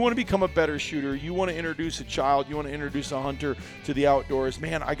 If you want to become a better shooter, you want to introduce a child, you want to introduce a hunter to the outdoors,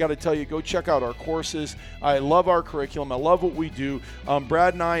 man, I got to tell you, go check out our courses. I love our curriculum. I love what we do.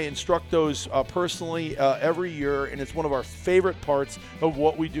 Brad and I instruct those personally every year, and it's one of our favorite parts of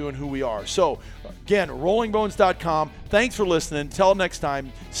what we do and who we are. So, again, rollingbones.com. Thanks for listening. Until next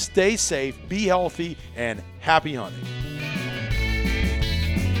time, stay safe, be healthy, and happy hunting.